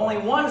 Only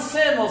one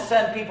sin will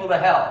send people to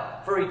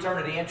hell for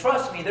eternity. And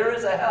trust me, there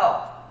is a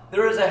hell.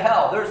 There is a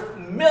hell. There's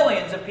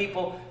millions of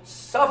people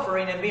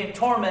suffering and being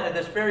tormented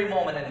this very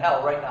moment in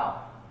hell right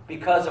now.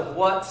 Because of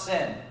what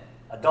sin?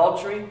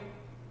 Adultery?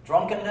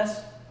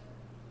 Drunkenness?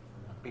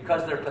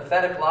 Because they're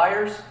pathetic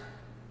liars?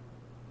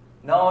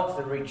 No, it's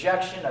the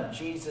rejection of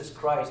Jesus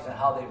Christ and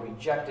how they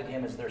rejected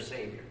Him as their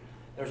Savior.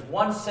 There's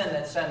one sin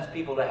that sends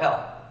people to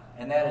hell,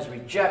 and that is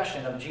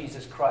rejection of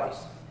Jesus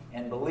Christ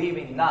and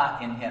believing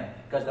not in Him.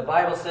 Because the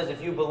Bible says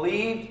if you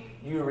believed,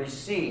 you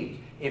received.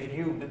 If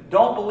you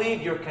don't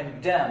believe, you're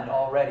condemned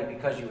already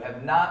because you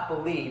have not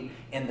believed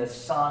in the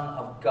Son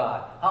of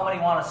God. How many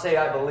want to say,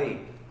 I believe?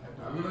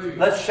 I believe.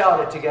 Let's shout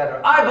it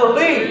together. I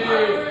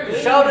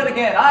believe. Shout it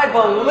again. I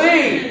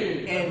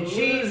believe in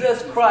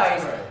Jesus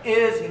Christ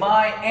is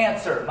my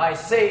answer, my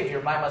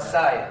Savior, my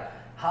Messiah.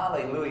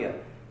 Hallelujah.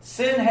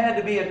 Sin had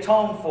to be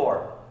atoned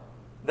for.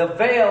 The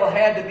veil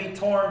had to be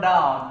torn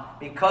down.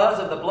 Because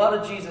of the blood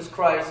of Jesus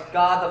Christ,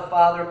 God the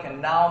Father can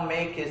now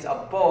make His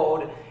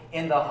abode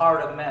in the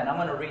heart of men. I'm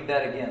going to read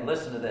that again.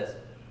 Listen to this.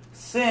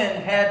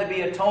 Sin had to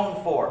be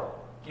atoned for.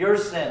 Your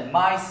sin,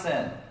 my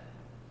sin.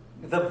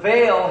 The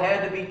veil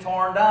had to be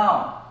torn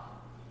down.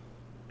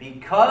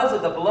 Because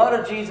of the blood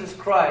of Jesus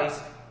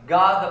Christ,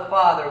 God the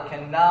Father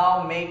can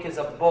now make His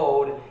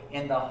abode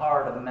in the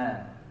heart of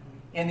men.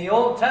 In the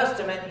Old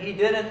Testament, He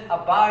didn't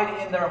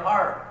abide in their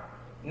heart.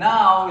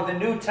 Now, with the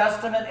New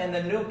Testament and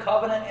the New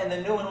Covenant and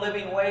the new and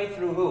living way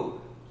through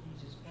who?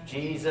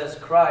 Jesus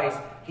Christ.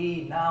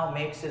 He now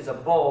makes His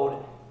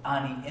abode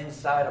on the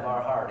inside of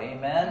our heart.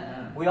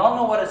 Amen? We all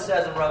know what it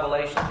says in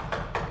Revelation.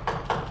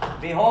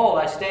 Behold,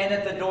 I stand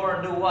at the door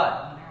and do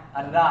what?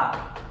 A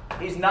knock.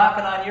 He's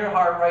knocking on your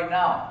heart right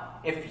now.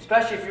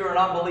 Especially if you're an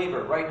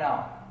unbeliever right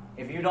now.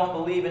 If you don't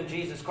believe in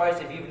Jesus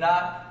Christ, if you've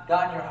not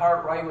gotten your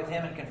heart right with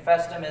Him and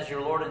confessed Him as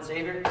your Lord and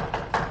Savior,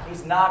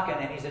 He's knocking,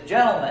 and He's a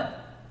gentleman.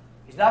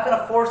 He's not going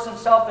to force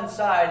Himself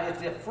inside.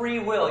 It's a free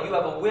will. You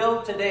have a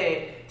will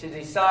today to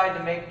decide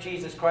to make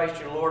Jesus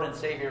Christ your Lord and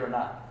Savior or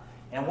not.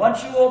 And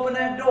once you open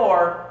that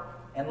door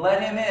and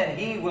let Him in,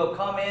 He will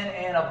come in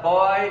and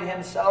abide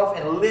Himself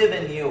and live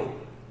in you.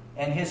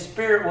 And His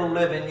Spirit will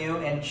live in you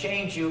and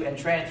change you and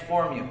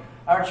transform you.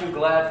 Aren't you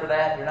glad for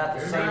that? You're not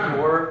the same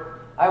you were.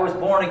 I was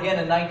born again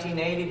in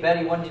 1980.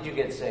 Betty, when did you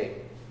get saved?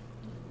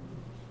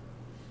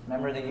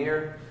 Remember the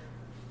year?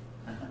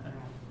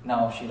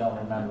 No, she don't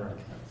remember.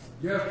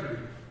 Yesterday.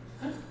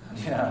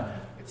 Yeah.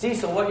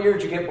 Cecil, what year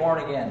did you get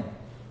born again?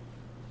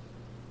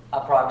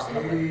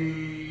 Approximately.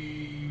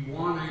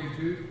 81,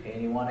 82.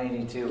 81,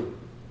 82.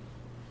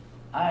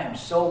 I am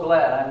so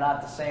glad I'm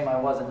not the same I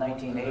was in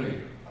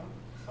 1980.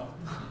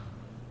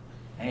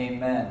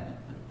 Amen.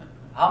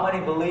 How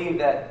many believe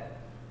that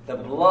the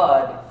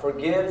blood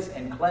forgives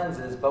and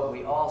cleanses, but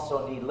we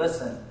also need,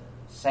 listen,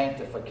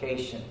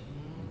 sanctification.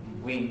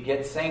 We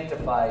get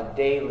sanctified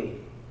daily.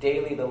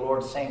 Daily the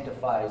Lord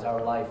sanctifies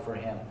our life for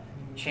Him.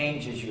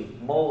 Changes you,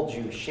 molds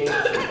you, shapes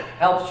you,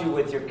 helps you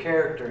with your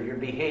character, your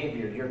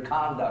behavior, your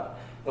conduct,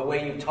 the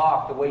way you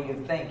talk, the way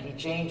you think. He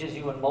changes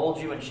you and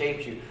molds you and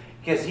shapes you.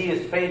 Because He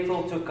is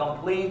faithful to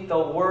complete the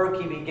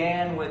work He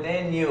began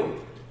within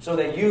you, so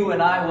that you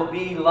and I will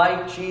be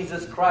like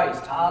Jesus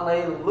Christ.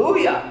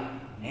 Hallelujah.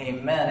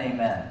 Amen,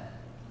 amen.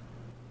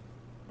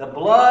 The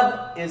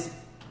blood is,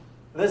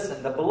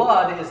 listen, the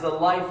blood is the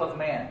life of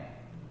man.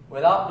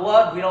 Without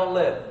blood, we don't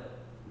live.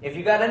 If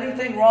you got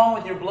anything wrong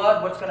with your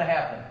blood, what's going to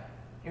happen?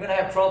 You're going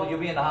to have trouble. You'll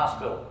be in the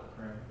hospital.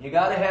 You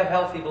got to have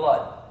healthy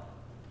blood.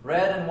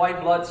 Red and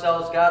white blood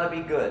cells got to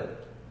be good.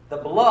 The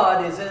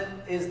blood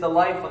is the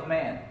life of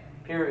man,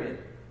 period.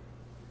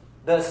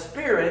 The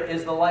Spirit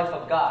is the life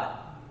of God.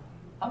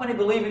 How many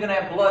believe you're going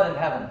to have blood in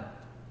heaven?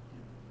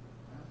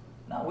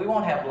 No, we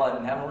won't have blood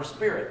in heaven. We're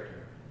spirit.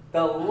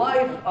 The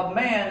life of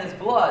man is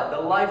blood.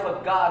 The life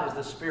of God is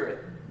the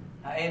Spirit.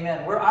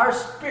 Amen. Where our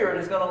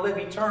spirit is going to live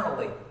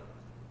eternally.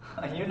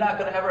 You're not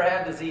going to ever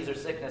have disease or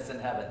sickness in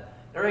heaven.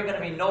 There ain't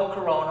going to be no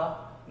corona,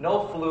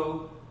 no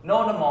flu,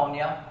 no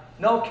pneumonia,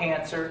 no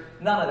cancer,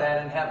 none of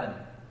that in heaven.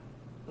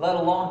 Let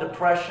alone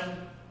depression,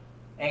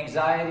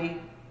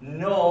 anxiety,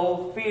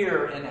 no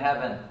fear in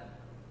heaven.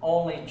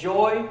 Only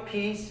joy,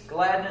 peace,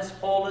 gladness,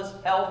 wholeness,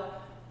 health,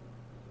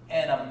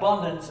 and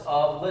abundance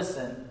of,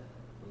 listen,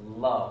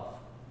 love.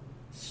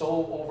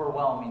 So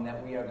overwhelming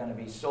that we are going to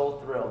be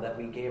so thrilled that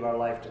we gave our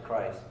life to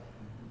Christ.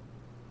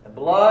 The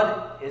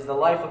blood is the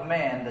life of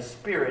man. The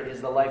Spirit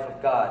is the life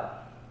of God.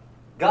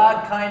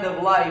 God kind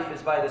of life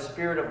is by the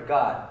Spirit of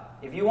God.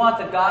 If you want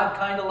the God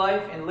kind of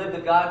life and live the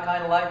God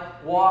kind of life,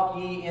 walk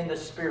ye in the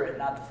Spirit,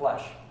 not the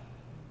flesh.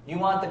 You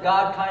want the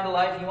God kind of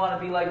life, you want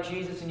to be like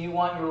Jesus, and you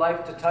want your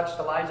life to touch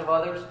the lives of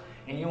others,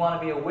 and you want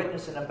to be a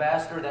witness and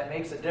ambassador that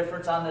makes a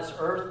difference on this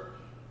earth,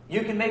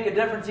 you can make a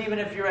difference even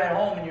if you're at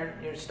home and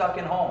you're stuck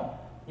in home.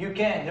 You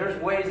can.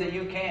 There's ways that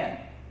you can.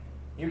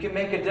 You can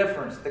make a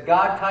difference. The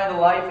God kind of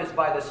life is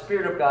by the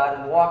Spirit of God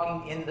and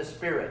walking in the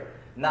Spirit,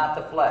 not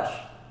the flesh,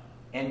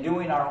 and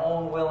doing our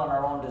own will and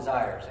our own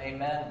desires.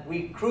 Amen.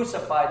 We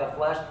crucify the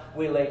flesh.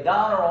 We lay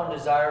down our own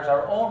desires,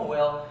 our own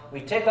will. We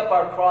take up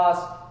our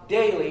cross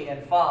daily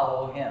and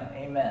follow Him.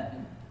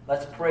 Amen.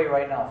 Let's pray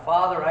right now.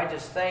 Father, I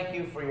just thank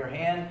you for your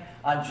hand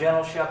on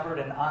Gentle Shepherd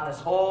and on this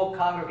whole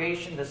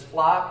congregation, this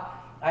flock.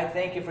 I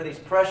thank you for these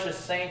precious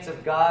saints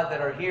of God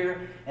that are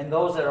here and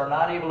those that are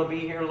not able to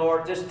be here,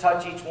 Lord. Just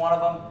touch each one of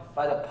them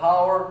by the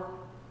power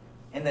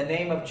in the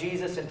name of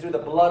Jesus and through the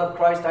blood of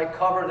Christ. I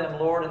cover them,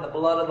 Lord, in the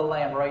blood of the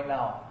Lamb right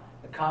now.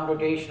 The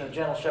congregation of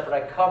Gentle Shepherd,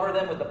 I cover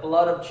them with the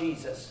blood of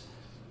Jesus.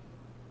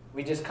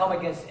 We just come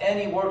against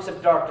any works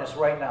of darkness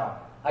right now.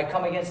 I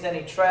come against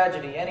any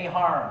tragedy, any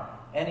harm,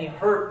 any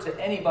hurt to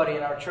anybody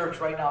in our church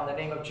right now in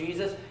the name of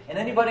Jesus. And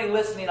anybody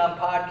listening on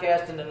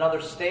podcast in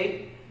another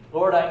state,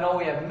 Lord, I know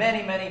we have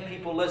many, many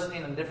people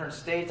listening in different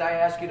states. I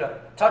ask you to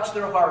touch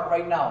their heart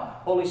right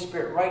now. Holy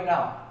Spirit, right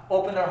now.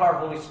 Open their heart,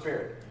 Holy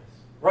Spirit.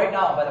 Right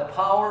now, by the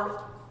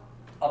power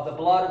of the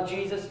blood of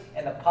Jesus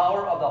and the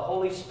power of the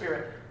Holy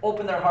Spirit,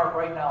 open their heart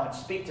right now and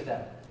speak to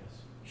them.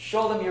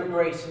 Show them your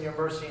grace and your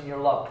mercy and your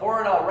love. Pour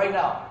it out right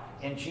now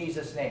in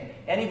Jesus' name.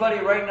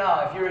 Anybody right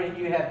now, if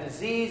you have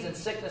disease and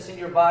sickness in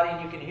your body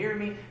and you can hear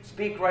me,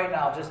 speak right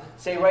now. Just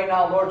say right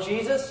now, Lord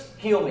Jesus,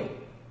 heal me.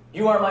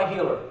 You are my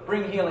healer.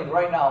 Bring healing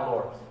right now,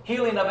 Lord.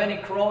 Healing of any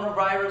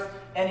coronavirus,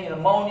 any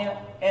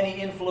pneumonia, any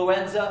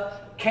influenza,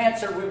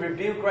 cancer we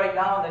rebuke right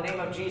now in the name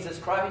of Jesus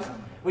Christ.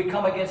 We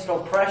come against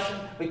oppression.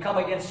 We come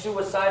against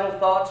suicidal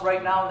thoughts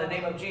right now in the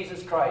name of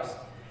Jesus Christ.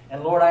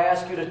 And Lord, I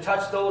ask you to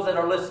touch those that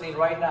are listening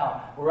right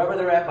now, wherever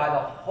they're at, by the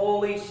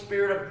Holy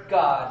Spirit of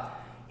God.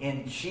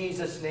 In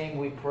Jesus' name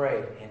we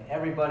pray. And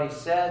everybody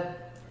said,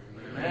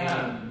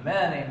 Amen.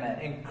 Amen. Amen.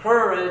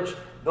 Encourage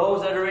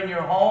those that are in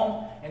your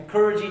home.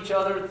 Encourage each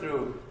other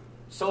through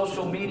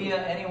social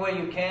media any way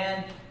you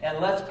can. And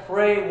let's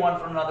pray one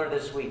for another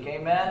this week.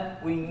 Amen.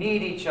 We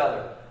need each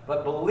other.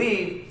 But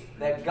believe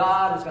that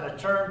God is going to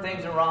turn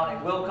things around.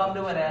 It will come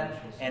to an end.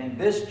 And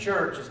this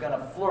church is going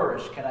to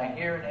flourish. Can I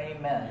hear an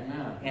amen?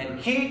 Amen. And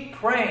keep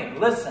praying.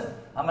 Listen,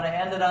 I'm going to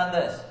end it on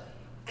this.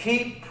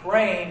 Keep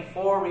praying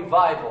for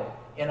revival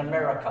in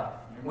America.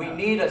 Amen. We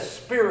need a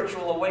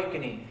spiritual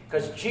awakening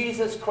because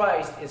Jesus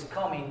Christ is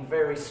coming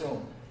very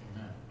soon.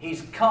 Amen.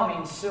 He's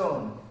coming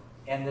soon.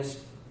 And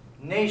this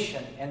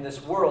nation and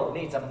this world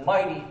needs a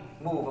mighty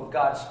move of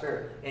God's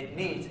Spirit. It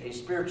needs a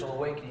spiritual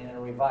awakening and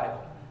a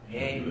revival.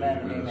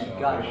 Amen. Amen.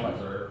 God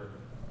bless.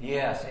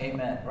 Yes,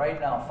 amen.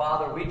 Right now,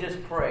 Father, we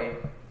just pray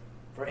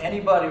for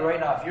anybody right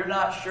now. If you're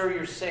not sure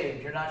you're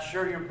saved, you're not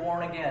sure you're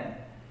born again,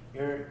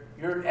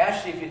 you're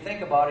actually, if you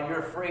think about it, you're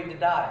afraid to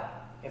die.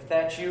 If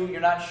that's you, you're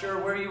not sure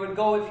where you would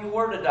go if you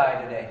were to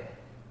die today.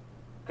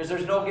 Because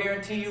there's no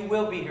guarantee you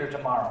will be here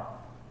tomorrow.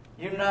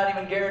 You're not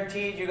even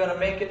guaranteed you're going to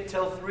make it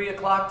till 3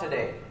 o'clock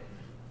today.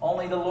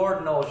 Only the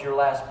Lord knows your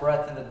last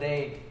breath and the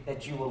day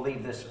that you will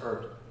leave this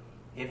earth.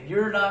 If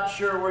you're not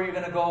sure where you're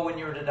going to go when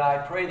you're to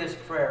die, pray this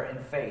prayer in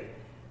faith.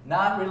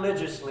 Not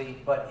religiously,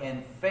 but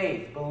in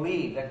faith.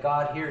 Believe that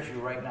God hears you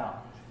right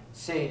now.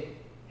 Say,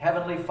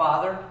 Heavenly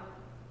Father,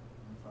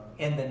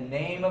 in the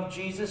name of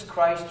Jesus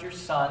Christ, your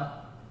Son,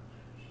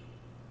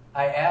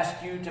 I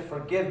ask you to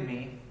forgive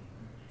me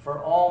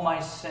for all my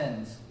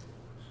sins.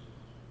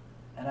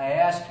 And I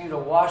ask you to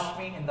wash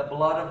me in the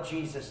blood of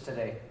Jesus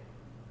today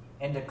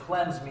and to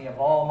cleanse me of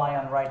all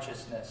my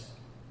unrighteousness.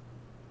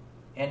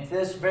 And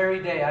this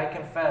very day I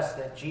confess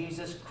that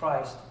Jesus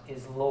Christ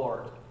is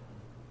Lord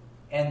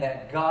and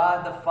that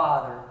God the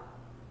Father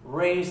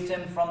raised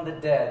him from the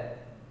dead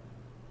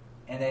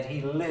and that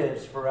he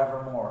lives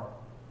forevermore.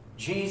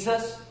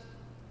 Jesus,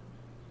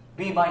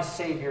 be my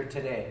Savior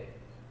today.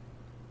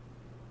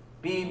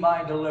 Be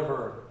my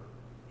deliverer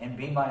and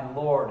be my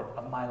Lord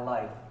of my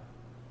life.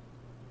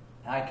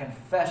 And I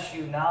confess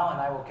you now,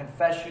 and I will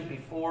confess you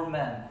before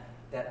men,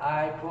 that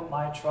I put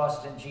my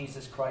trust in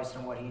Jesus Christ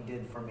and what he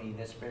did for me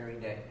this very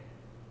day.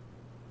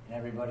 And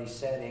everybody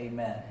said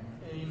amen.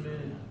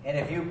 Amen. And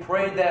if you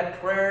prayed that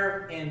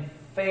prayer in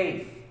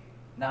faith,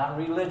 not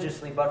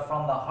religiously, but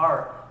from the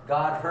heart,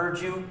 God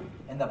heard you.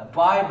 And the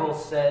Bible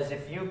says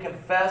if you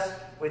confess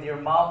with your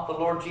mouth the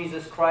Lord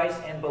Jesus Christ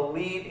and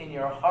believe in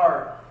your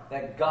heart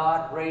that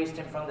God raised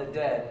him from the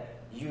dead,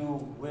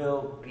 you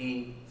will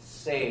be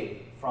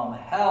saved from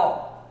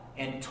hell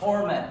and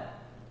torment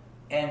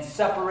and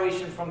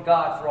separation from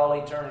God for all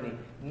eternity.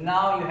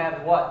 Now you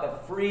have what?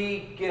 The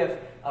free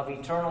gift of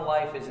eternal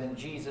life is in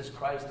Jesus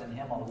Christ and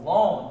him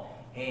alone.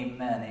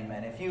 Amen,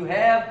 amen. If you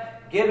have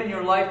given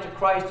your life to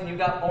Christ and you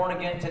got born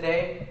again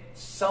today,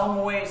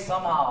 some way,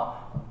 somehow,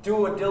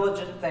 do a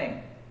diligent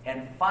thing.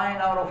 and find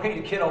out a way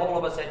to get a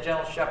hold of us at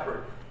Gentle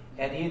Shepherd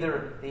at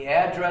either the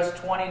address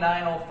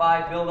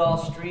 2905 Bildall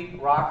Street,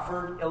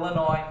 Rockford,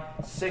 Illinois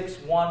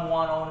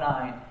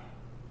 61109.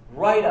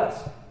 Write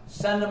us.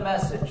 Send a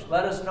message.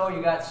 Let us know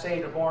you got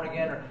saved or born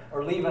again,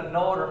 or leave a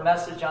note or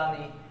message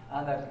on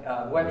the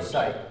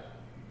website.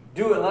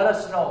 Do it. Let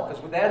us know,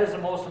 because that is the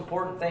most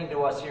important thing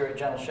to us here at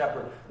Gentle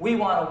Shepherd. We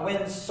want to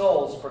win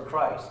souls for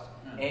Christ.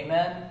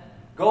 Amen.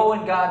 Go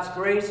in God's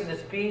grace and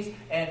His peace,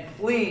 and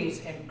please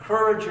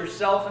encourage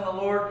yourself in the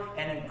Lord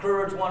and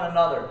encourage one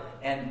another.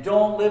 And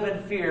don't live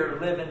in fear,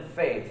 live in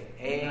faith.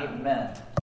 Amen.